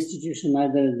of the institution,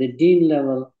 either at the dean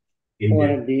level or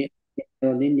at the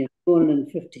India,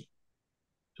 250.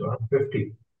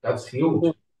 250. That's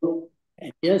huge.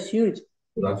 Yes, huge.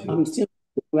 That's huge. I'm still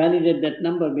validate that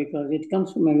number because it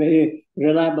comes from a very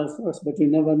reliable source, but you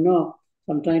never know.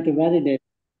 So I'm trying to validate.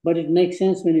 But it makes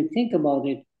sense when you think about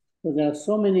it. So there are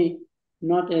so many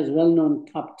not as well-known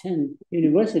top 10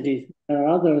 universities. There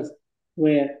are others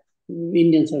where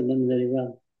Indians have done very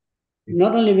well.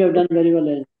 Not only we have done very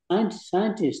well as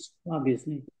scientists,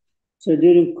 obviously. So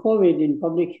during COVID in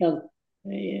public health,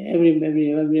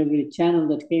 every channel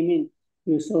that came in,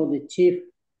 you saw the chief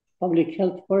public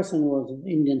health person was an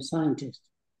Indian scientist,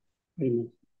 pretty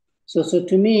much. So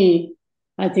to me,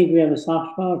 I think we have a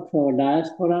soft power for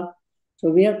diaspora. So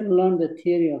we have to learn the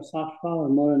theory of soft power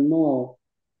more and more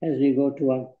as we go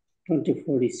to our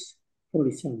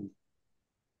 2047.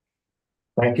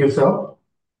 Thank you, sir.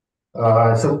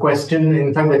 So question,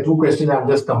 in fact, the two questions I'm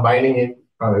just combining it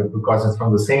because it's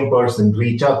from the same person,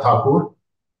 Richa Thakur.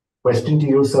 Question to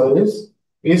you, sir,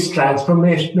 is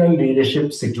transformational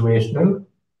leadership situational?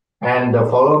 And the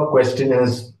follow-up question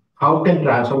is, how can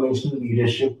transformational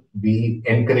leadership be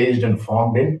encouraged and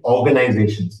formed in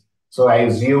organizations? So I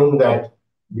assume that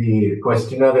the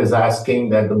questioner is asking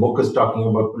that the book is talking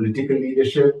about political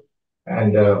leadership,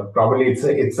 and probably it's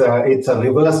a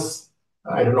reverse.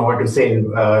 I don't know what to say.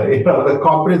 The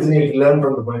corporates need to learn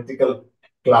from the political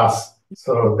class.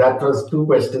 So that was two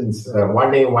questions,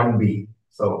 1A, 1B.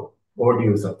 So over to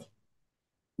you, sir.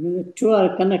 The two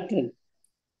are connected.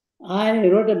 I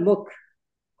wrote a book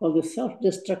called The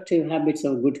Self-Destructive Habits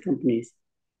of Good Companies.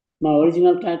 My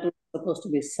original title was supposed to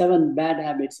be 7 Bad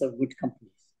Habits of Good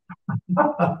Companies.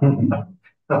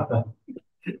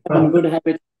 I'm good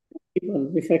habit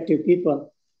people, effective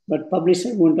people, but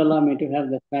publisher won't allow me to have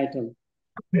that title.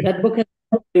 That book has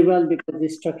done very well because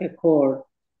it struck a chord.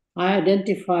 I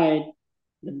identified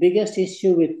the biggest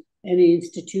issue with any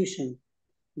institution,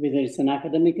 whether it's an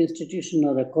academic institution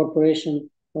or a corporation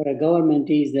or a government,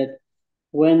 is that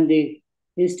when the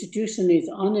institution is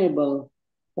unable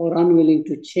or unwilling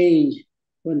to change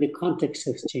when the context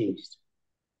has changed.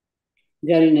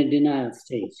 They are in a denial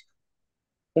stage.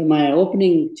 So my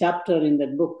opening chapter in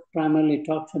that book primarily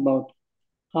talks about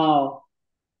how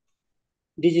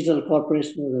Digital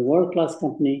Corporation was a world-class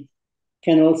company.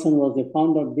 Ken Olsen was the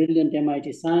founder, brilliant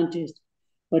MIT scientist,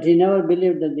 but he never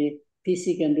believed that the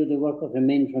PC can do the work of a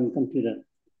mainframe computer.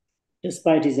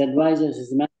 Despite his advisors,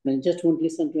 his management just won't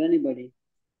listen to anybody.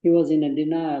 He was in a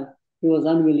denial. He was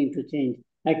unwilling to change.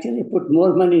 Actually, he put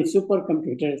more money in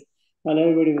supercomputers while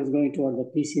everybody was going toward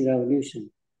the PC revolution.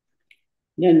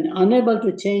 Then unable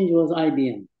to change was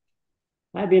IBM.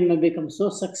 IBM had become so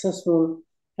successful,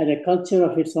 had a culture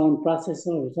of its own, process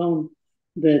of its own.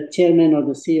 The chairman or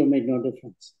the CEO made no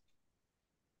difference.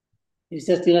 It's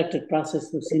just elected process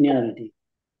through seniority.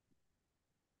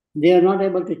 They are not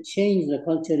able to change the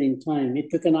culture in time.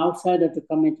 It took an outsider to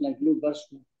come in like Lou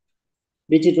Gerstner.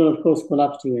 Digital, of course,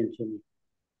 collapsed eventually.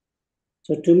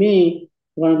 So to me,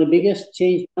 one of the biggest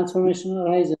change transformation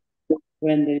arises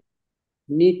when they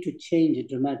need to change it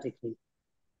dramatically.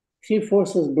 Three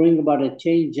forces bring about a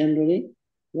change generally.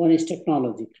 One is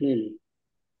technology, clearly.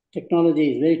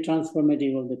 Technology is very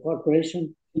transformative of the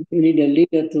corporation. You need a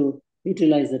leader to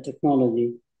utilize the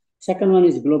technology. Second one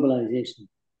is globalization.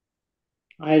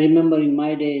 I remember in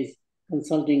my days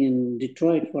consulting in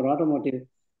Detroit for automotive,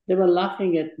 they were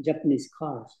laughing at Japanese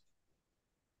cars.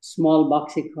 Small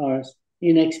boxy cars,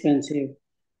 inexpensive,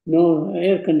 no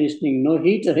air conditioning, no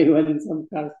heater even in some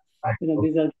cars.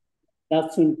 These are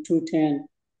Datsun 210,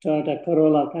 Toyota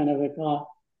Corolla kind of a car.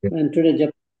 And today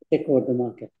Japan take over the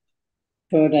market.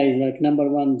 Toyota is like number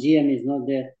one, GM is not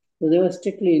there. So they were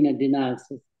strictly in a denial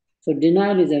state. So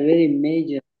denial is a very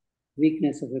major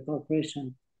weakness of a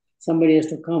corporation. Somebody has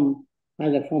to come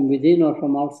either from within or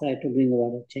from outside to bring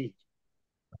about a change.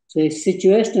 So it's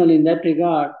situational in that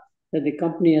regard that the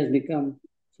company has become.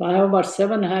 So I have about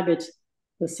 7 habits.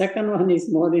 The second one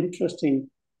is more interesting.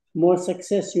 More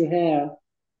success you have,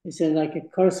 it's like a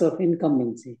curse of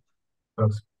incumbency.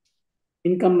 Yes.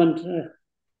 Incumbent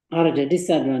are at a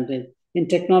disadvantage. In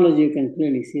technology, you can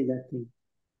clearly see that thing.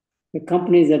 The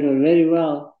companies that were very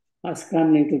well are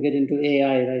scrambling to get into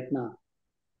AI right now.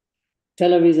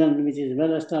 Television, which is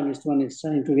well established one, is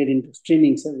trying to get into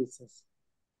streaming services.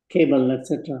 Cable,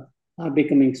 etc., are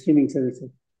becoming streaming services.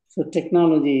 So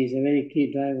technology is a very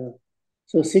key driver.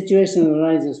 So situation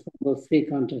arises from those three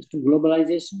contexts: to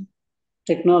globalization,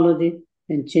 technology,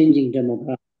 and changing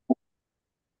demographics.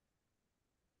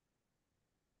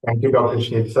 Thank you, Dr.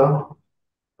 Sheth, sir.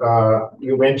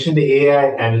 You mentioned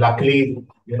AI, and luckily,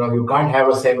 you can't have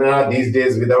a seminar these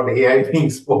days without AI being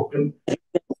spoken.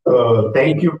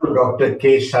 Thank you to Dr.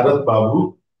 K. Sharath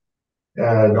Babu.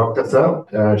 Dr. Sir,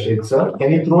 Sheth sir,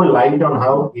 can you throw light on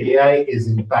how AI is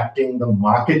impacting the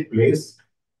marketplace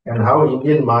and how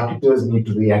Indian marketers need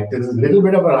to react? This is a little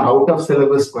bit of an out of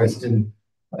syllabus question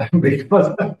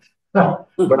because, but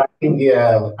I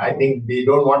think they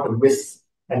don't want to miss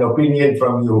an opinion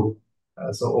from you.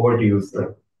 So over to you,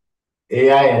 sir.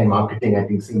 AI and marketing, I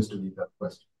think, seems to be the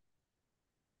question.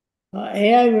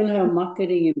 AI will have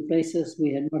marketing in places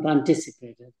we had not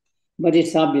anticipated, but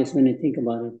it's obvious when you think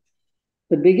about it.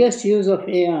 The biggest use of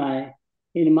AI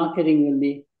in marketing will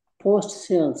be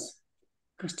post-sales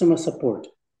customer support.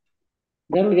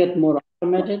 That will get more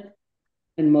automated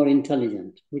and more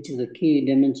intelligent, which is the key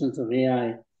dimensions of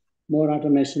AI. More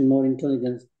automation, more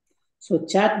intelligence. So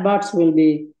chatbots will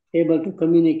be able to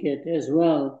communicate as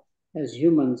well as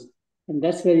humans. And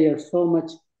that's where you have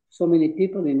so many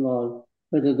people involved,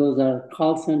 whether those are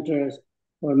call centers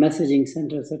or messaging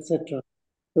centers, etc.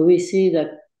 So we see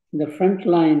that the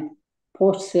frontline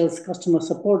post-sales customer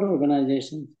support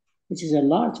organizations, which is a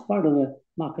large part of the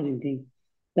marketing thing,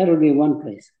 that will be one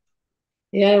place.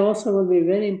 AI also will be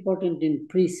very important in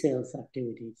pre-sales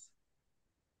activities.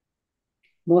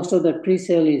 Most of the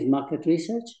pre-sale is market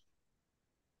research,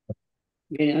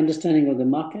 getting understanding of the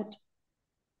market.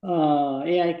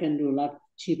 AI can do a lot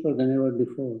cheaper than ever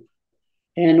before.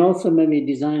 And also maybe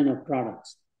design of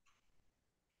products.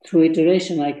 Through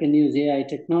iteration, I can use AI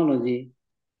technology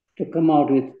to come out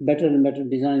with better and better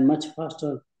design, much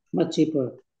faster, much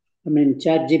cheaper. I mean,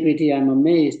 ChatGPT, I'm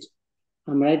amazed.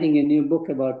 I'm writing a new book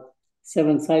about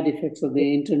 7 side effects of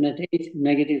the internet age,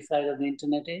 negative side of the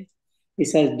internet age,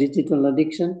 besides digital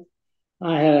addiction.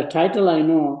 I have a title I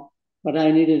know, but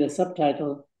I needed a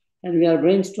subtitle. And we are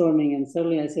brainstorming, and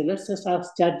suddenly I said, let's just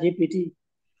ask ChatGPT.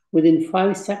 Within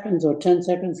 5 seconds or 10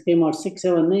 seconds came out 6,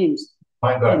 7 names.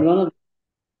 My God. And one of them,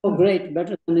 oh, great,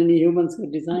 better than any humans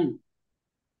could design.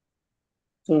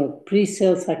 So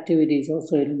pre-sales activities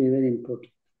also it will be very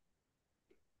important.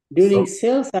 During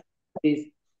sales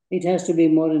activities, it has to be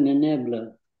more an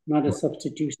enabler, not a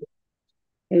substitution.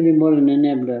 It will be more an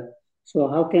enabler. So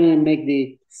how can I make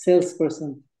the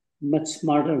salesperson much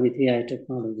smarter with AI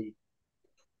technology?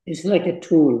 It's like a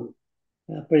tool,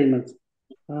 pretty much.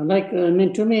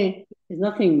 To me, it's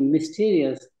nothing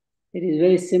mysterious. It is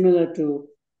very similar to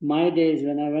my days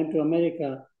when I went to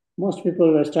America. Most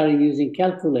people were starting using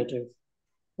calculators.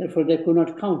 Therefore, they could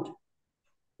not count.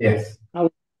 Yes. I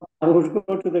would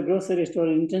go to the grocery store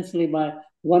and intentionally buy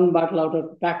one bottle out of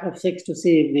a pack of 6 to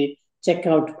see if the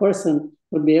checkout person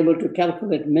would be able to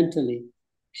calculate mentally.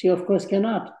 She, of course,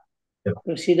 cannot. Yeah.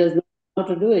 Because she doesn't know how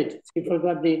to do it. She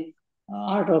forgot the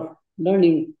art of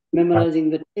learning,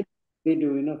 memorizing the table we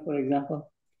do, for example.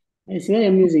 It's very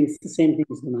amusing. It's the same thing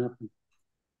is going to happen.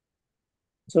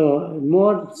 So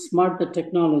more smart the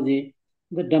technology,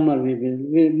 the dumber we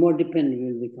will, more dependent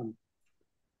we will become.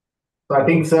 So I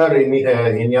think, sir,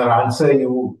 in your answer,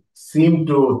 you seem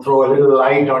to throw a little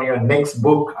light on your next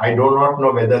book. I do not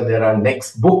know whether there are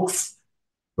next books,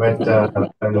 but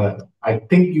I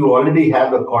think you already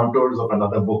have the contours of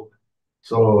another book.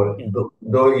 So Yeah.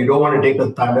 though you don't want to take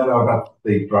the thunder out of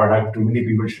the product, too many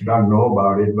people should not know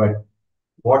about it. But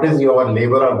what is your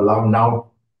labor of love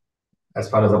now, as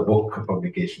far as a book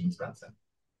publication is concerned?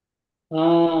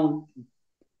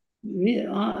 The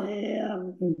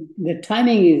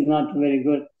timing is not very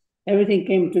good. Everything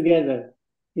came together.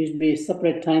 It should be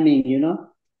separate timing,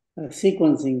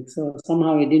 sequencing. So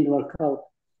somehow it didn't work out.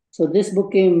 So this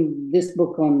book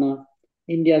on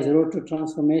India's road to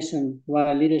transformation,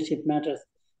 why leadership matters,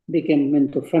 became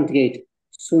into front gate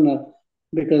sooner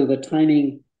because of the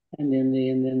timing and then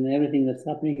everything that's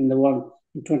happening in the world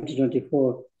in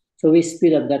 2024. So we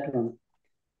speed up that one.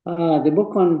 The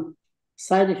book on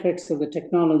side effects of the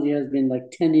technology has been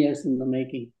like 10 years in the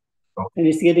making. And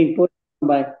it's getting put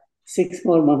by 6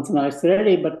 more months now. It's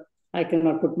ready, but I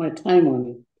cannot put my time on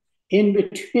it. In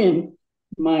between,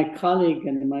 my colleague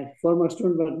and my former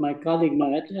student, but my colleague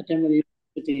now at Emory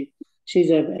University, she's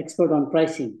an expert on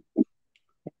pricing.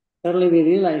 Suddenly we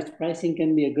realized pricing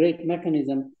can be a great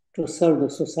mechanism to serve the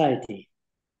society.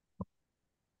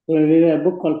 So we have a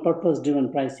book called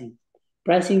Purpose-Driven Pricing.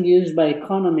 Pricing used by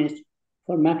economists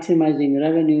for maximizing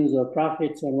revenues or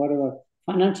profits or whatever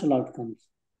financial outcomes,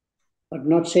 but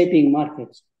not shaping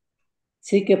markets.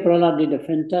 C.K. Prahlad did a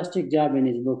fantastic job in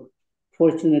his book,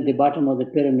 Fortune at the Bottom of the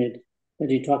Pyramid, that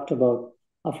he talked about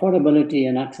affordability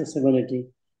and accessibility.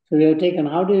 So we have taken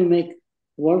how do we make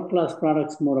world-class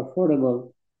products more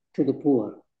affordable to the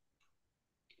poor?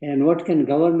 And what can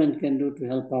government can do to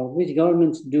help out, which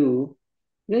governments do.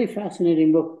 Very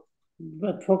fascinating book,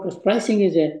 but focus. Pricing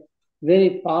is a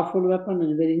very powerful weapon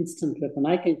and a very instant weapon.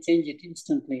 I can change it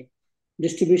instantly.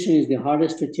 Distribution is the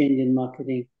hardest to change in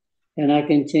marketing, and I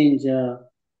can change,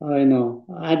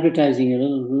 advertising a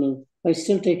little, but it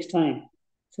still takes time.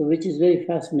 So, which is very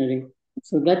fascinating.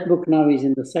 So that book now is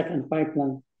in the second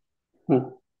pipeline.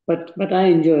 But I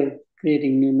enjoy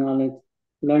creating new knowledge,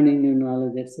 learning new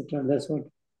knowledge, etc. That's what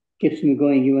keeps me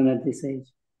going even at this age.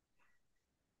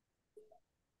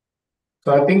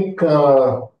 So I think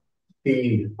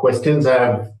the questions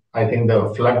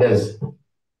the flood has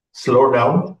slowed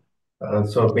down.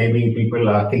 So maybe people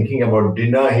are thinking about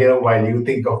dinner here while you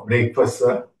think of breakfast,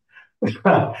 sir.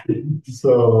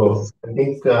 So I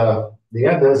think,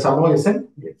 there's some more, you said?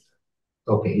 Yes.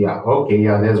 Okay, yeah,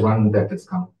 there's one that has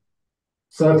come.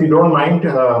 So if you don't mind,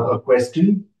 a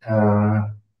question,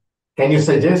 can you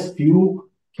suggest few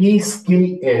key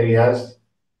skill areas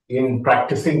in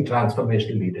practicing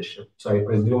transformational leadership? So I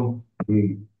presume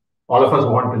all of us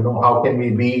want to know how can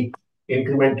we be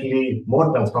incrementally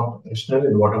more transformational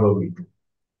in whatever we do.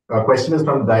 Our question is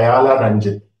from Dayala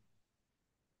Ranjit.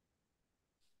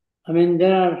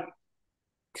 There are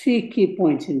 3 key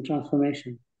points in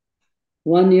transformation.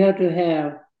 One, you have to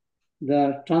have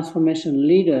the transformation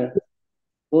leader,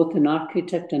 both an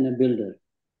architect and a builder.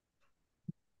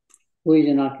 Who is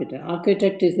an architect?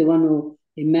 Architect is the one who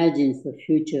imagines the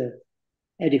future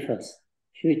edifice,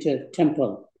 future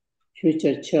temple,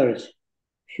 future church,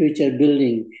 future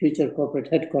building, future corporate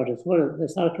headquarters. Well,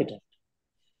 that's architect.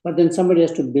 But then somebody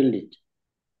has to build it.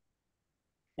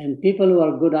 And people who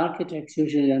are good architects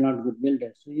usually are not good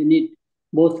builders. So you need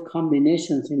both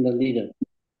combinations in the leader.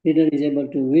 Leader is able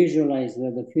to visualize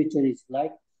where the future is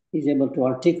like, he's able to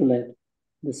articulate.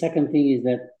 The second thing is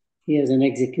that he has an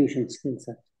execution skill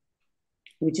set.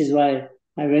 which is why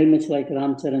I very much like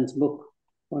Ram Charan's book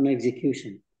on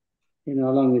execution.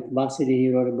 Along with Basili, he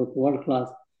wrote a book, World Class.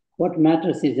 What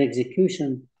matters is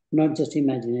execution, not just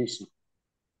imagination.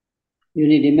 You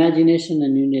need imagination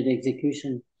and you need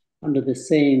execution under the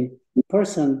same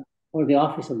person or the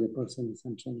office of the person,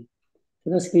 essentially. So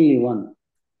that's really one.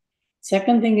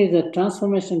 Second thing is that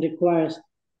transformation requires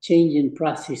change in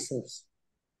processes.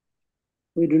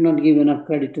 We do not give enough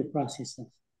credit to processes.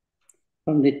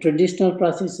 From the traditional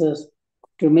processes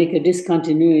to make a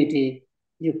discontinuity,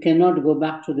 you cannot go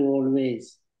back to the old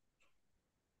ways.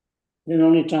 Then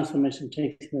only transformation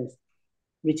takes place,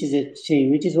 which is a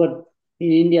change, which is what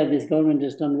in India this government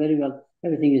has done very well.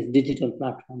 Everything is digital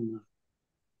platform now.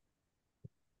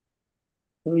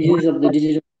 So use of the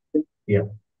digital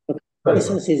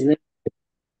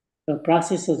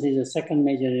processes is a second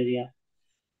major area.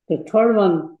 The third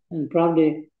one, and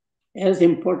probably as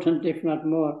important, if not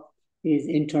more, is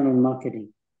internal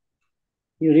marketing.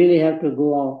 You really have to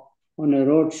go out on a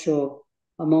road show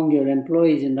among your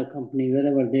employees in the company,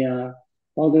 wherever they are,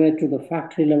 all the way to the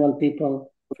factory level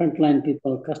people, frontline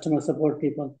people, customer support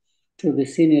people, to the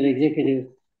senior executives,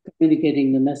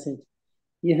 communicating the message.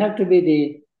 You have to be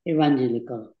the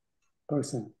evangelical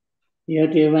person. You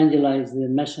have to evangelize the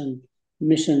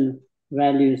mission,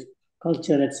 values,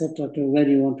 culture, etc., to where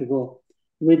you want to go.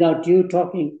 Without you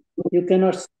talking, you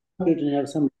cannot have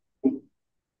some.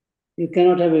 You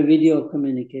cannot have a video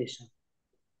communication.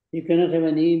 You cannot have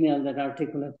an email that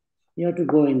articulates. You have to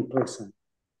go in person.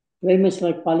 Very much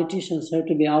like politicians have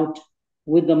to be out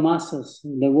with the masses,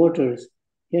 the voters.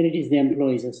 Here it is the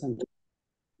employees or something.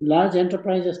 Large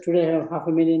enterprises today have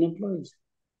 500,000 employees.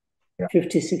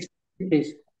 56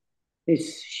 cities.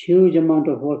 It's huge amount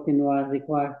of work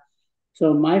required.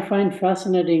 So I find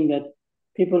fascinating that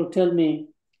people tell me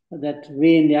that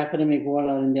we in the academic world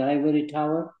are in the ivory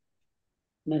tower.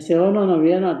 And I say, oh, no,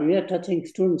 we are not. We are touching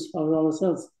students for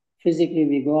ourselves. Physically,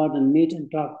 we go out and meet and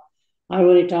talk.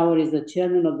 Ivory tower is the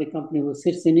chairman of the company who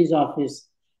sits in his office.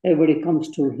 Everybody comes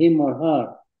to him or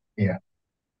her. Yeah.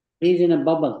 He's in a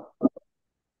bubble.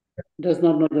 Does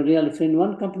not know the reality. So in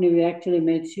one company, we actually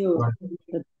made sure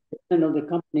that the chairman of the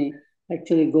company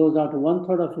actually goes out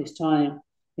 1/3 of his time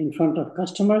in front of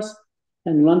customers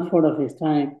and 1/4 of his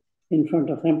time in front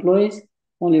of employees.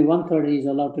 Only 1/3 he is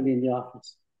allowed to be in the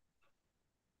office.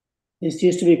 This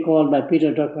used to be called by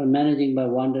Peter Drucker managing by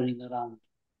wandering around.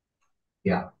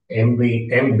 Yeah,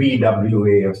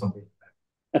 MBWA or something.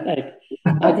 Right.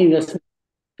 I think that's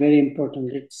very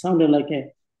important. It sounded like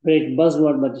a great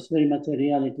buzzword, but it's very much a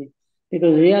reality.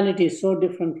 Because reality is so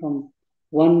different from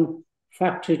one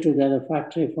factory to the other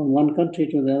factory, from one country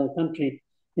to the other country.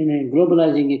 In a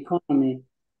globalizing economy,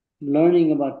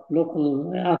 learning about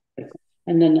local aspects,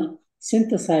 and then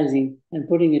synthesizing and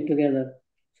putting it together.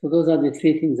 So those are the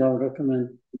three things I would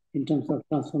recommend in terms of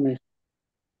transformation.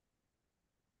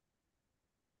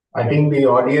 I think the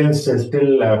audience is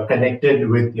still connected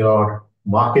with your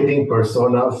marketing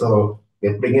persona, so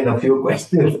let's bring in a few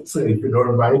questions, if you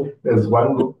don't mind. There's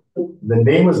one book. The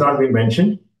name has not been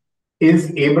mentioned.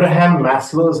 Is Abraham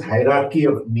Maslow's hierarchy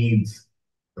of needs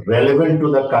relevant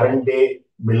to the current day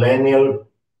millennial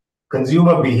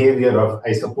consumer behavior of,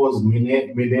 I suppose,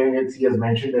 millennials he has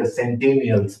mentioned as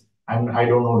centennials? I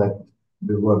don't know that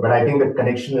word, but I think the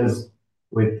connection is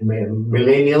with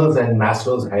millennials and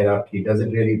Maslow's hierarchy. Does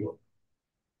it really work?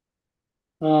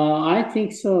 I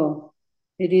think so.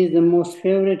 It is the most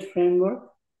favorite framework.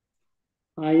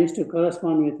 I used to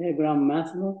correspond with Abraham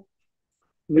Maslow,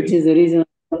 which is the reason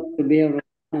I love the behavioral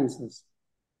sciences.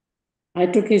 I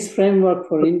took his framework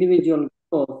for individual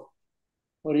growth,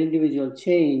 for individual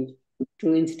change,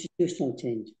 to institutional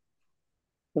change.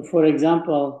 So, for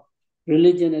example,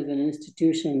 religion as an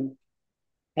institution,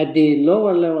 at the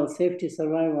lower level, safety,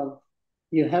 survival,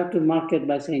 you have to market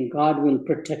by saying God will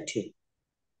protect you.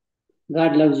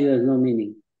 God loves you has no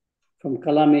meaning. From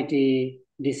calamity,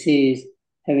 disease,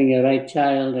 having a right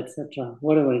child, etc.,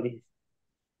 whatever it is.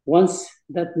 Once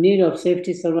that need of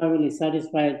safety, survival is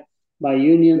satisfied by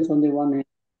unions on the one hand,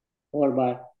 or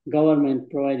by government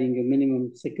providing a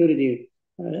minimum security,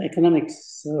 economic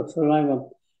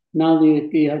survival, now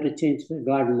you have to change that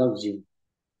God loves you.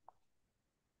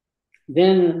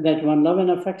 Then that one love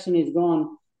and affection is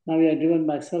gone. Now we are driven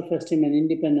by self-esteem and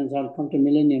independence. I'll come to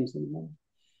millenniums in a moment.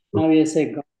 Now we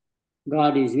say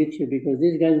God is with you because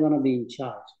these guys want to be in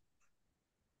charge.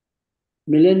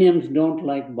 Millenniums don't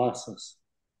like bosses.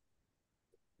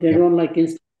 They don't like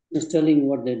institutions telling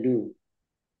what they do.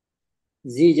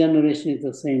 Z generation is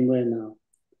the same way now.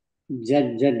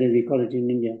 Z, we call it in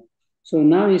India. So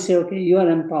now you say, okay, you are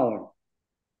empowered,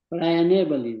 but I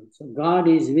enable you. So God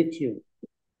is with you.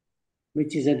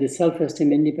 which is at the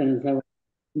self-esteem independence level.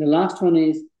 The last one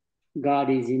is God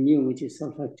is in you, which is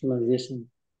self-actualization.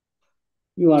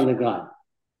 You are the God.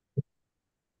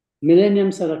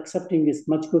 Millenniums are accepting this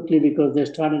much quickly because they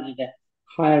started at a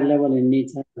higher level in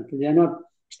needs. They are not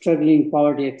struggling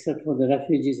poverty except for the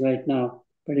refugees right now,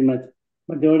 pretty much.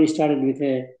 But they already started with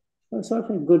a sort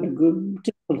of a good,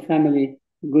 typical family,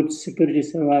 good security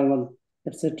survival,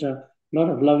 etc. A lot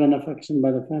of love and affection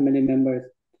by the family members.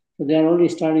 So they are already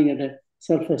starting at a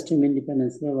self-esteem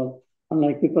independence level,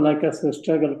 unlike people like us who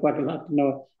struggle quite a lot in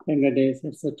our younger days,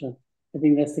 etc. I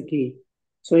think that's the key.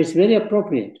 So it's very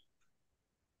appropriate.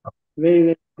 Very,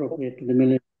 very appropriate to the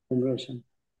millennium generation.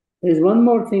 There is one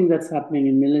more thing that's happening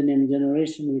in millennium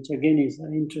generation, which again is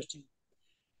interesting.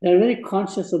 They're very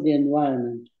conscious of the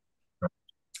environment. It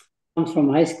comes from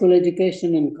high school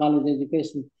education and college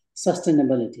education,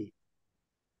 sustainability.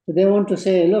 So they want to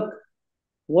say, look,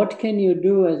 what can you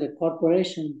do as a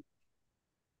corporation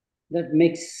that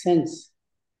makes sense?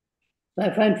 So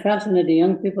I find fascinating.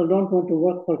 Young people don't want to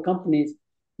work for companies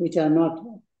which are not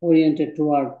oriented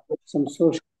toward some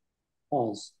social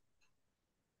cause.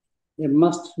 They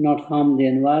must not harm the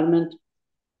environment.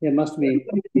 There must be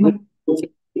good.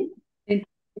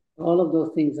 All of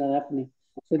those things are happening.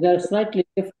 So they're slightly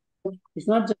different. It's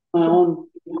not just my own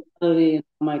salary and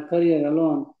my career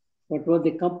alone, but what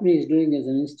the company is doing as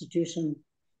an institution.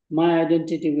 My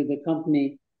identity with the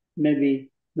company may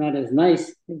be not as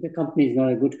nice if the company is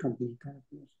not a good company,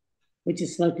 which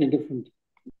is slightly different.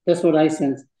 That's what I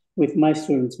sense with my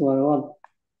students who are all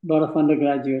a lot of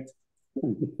undergraduates.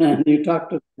 And you talk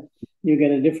to them, you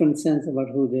get a different sense about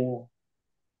who they are.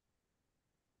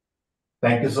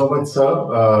 Thank you so much,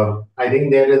 sir. I think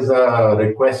there is a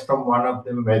request from one of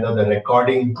them whether the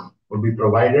recording would be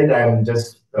provided. I'm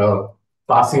just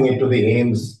passing it to the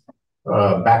AIMS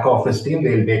back office team.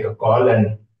 They'll take a call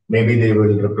and maybe they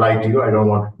will reply to you. I don't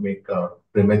want to make a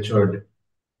premature.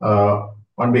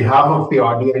 On behalf of the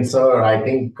audience, sir, I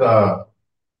think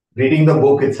reading the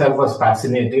book itself was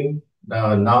fascinating.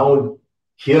 Now,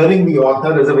 hearing the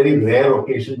author is a very rare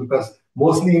occasion because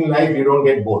mostly in life you don't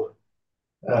get both.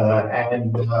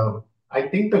 And I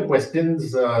think the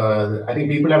questions, I think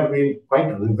people have been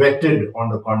quite riveted on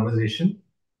the conversation.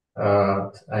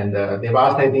 And they've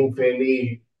asked, I think,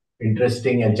 fairly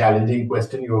interesting and challenging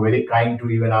questions. You were very kind to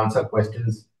even answer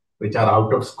questions which are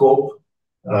out of scope.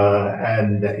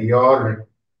 And your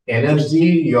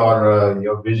energy,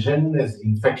 your vision is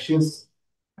infectious.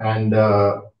 And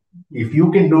if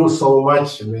you can do so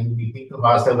much, when we think of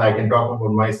ourselves, I can talk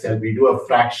about myself, we do a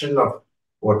fraction of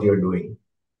what you're doing.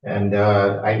 And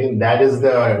I think that is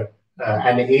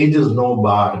and age is no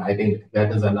bar. I think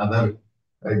that is another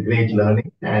great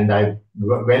learning. And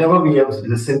whenever we have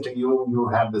listened to you, you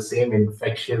have the same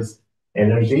infectious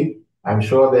energy. I'm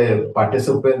sure the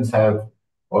participants have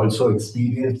also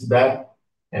experienced that.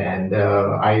 And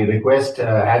I request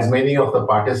as many of the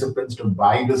participants to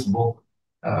buy this book,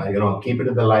 keep it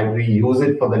in the library, use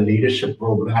it for the leadership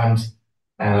programs.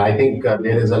 And I think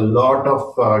there is a lot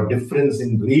of difference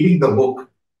in reading the book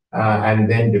and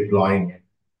then deploying it.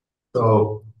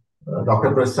 So,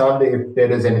 Dr. Prasad, if there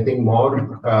is anything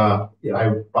more, I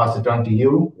pass it on to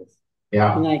you.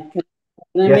 Yeah. Can I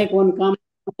Yes. make one comment?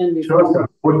 Sure, sir.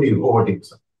 Over to you,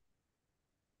 sir.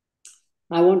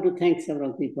 I want to thank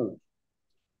several people.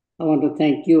 I want to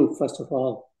thank you, first of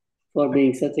all, for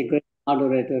being such a great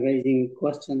moderator, raising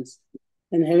questions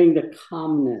and having the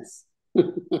calmness,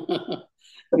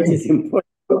 which is important.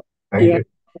 Thank you.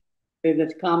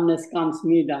 That calmness calms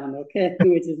me down, okay?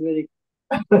 Which is very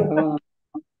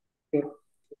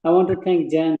I want to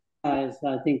thank Jan, as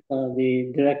I think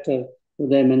the director who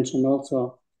they mentioned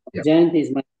also. Yeah. Jan is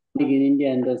my colleague in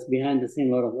India and does behind the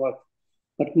scene a lot of work.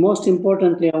 But most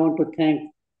importantly, I want to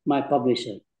thank my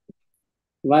publisher.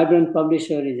 Vibrant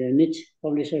Publisher is a niche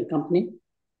publisher company,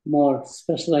 more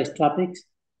specialized topics,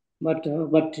 but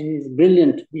he's a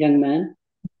brilliant young man.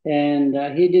 And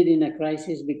he did in a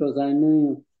crisis because I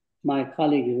knew my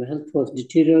colleague's health was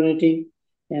deteriorating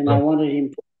and I wanted him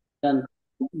to done.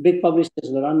 Big publishers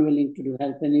were unwilling to do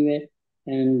help anyway.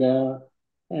 And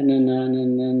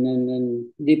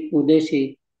Deep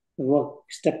Udeshi, the work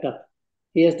stepped up.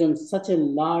 He has done such a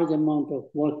large amount of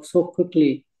work so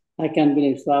quickly, I can't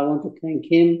believe. So I want to thank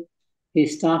him,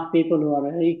 his staff people who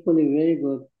are equally very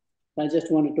good. I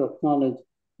just wanted to acknowledge,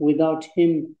 without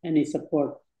him and his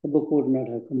support, the book would not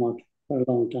have come out for a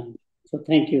long time. So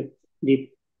thank you,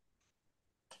 Deep.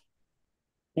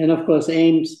 And of course,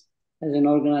 AIMS as an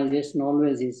organization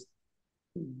always is.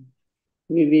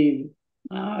 I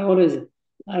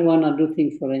want to do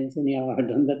things for AIMS anyhow. I've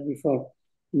done that before.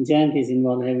 And Jayant is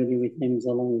involved heavily with AIMS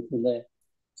along with there.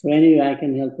 So anyway, I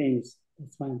can help AIMS.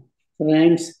 That's fine. So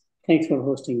thanks for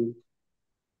hosting me.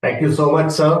 Thank you so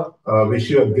much, sir.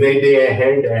 Wish you a great day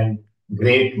ahead and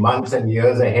great months and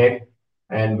years ahead.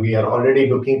 And we are already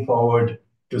looking forward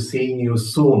to seeing you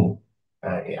soon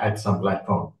at some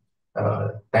platform.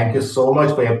 Thank you so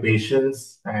much for your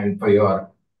patience and for your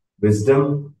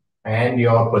wisdom and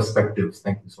your perspectives.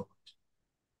 Thank you so much.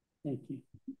 Thank you.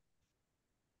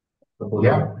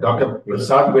 Yeah, Dr.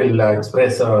 Prasad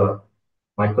will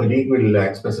my colleague will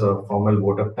express a formal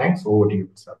vote of thanks. Over to you,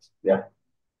 Prasad. Yeah.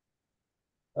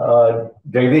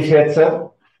 Jagdish, sir,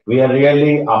 we are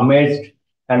really amazed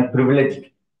and privileged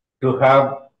to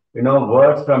have,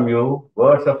 words from you,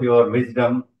 words of your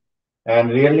wisdom, and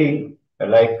really,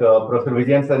 like Professor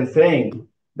Vijayan sir is saying,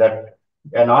 that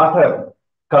an author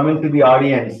coming to the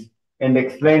audience and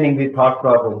explaining the thought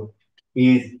process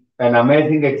is an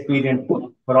amazing experience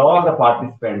for all the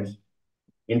participants.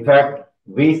 In fact,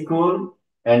 we school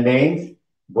and AIMS,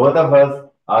 both of us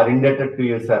are indebted to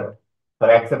you, sir,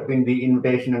 for accepting the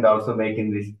invitation and also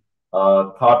making these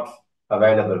thoughts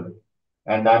available.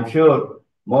 And I'm sure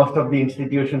most of the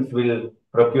institutions will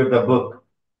procure the book,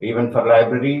 even for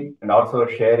library, and also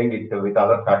sharing it with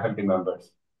other faculty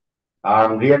members.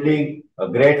 I'm really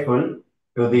grateful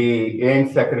to the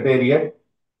AIMS Secretariat,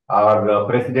 our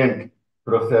President,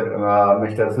 Professor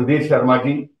Mr. Sudhir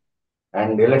Sharma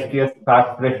and illustrious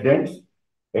past presidents,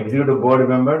 executive board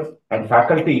members, and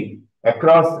faculty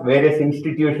across various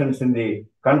institutions in the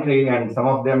country, and some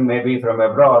of them may be from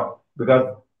abroad,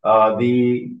 because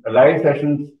the live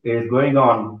sessions is going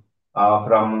on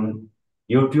from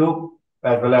YouTube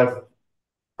as well as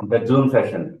the Zoom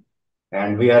session.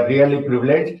 And we are really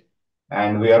privileged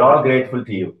and we are all grateful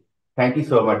to you. Thank you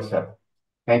so much, sir.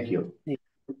 Thank you.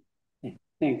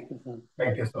 Thanks, Prasad.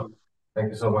 Thank you, sir. Thank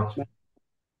you so much.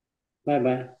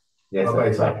 Bye-bye. Yes,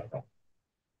 Bye-bye, sir. sir.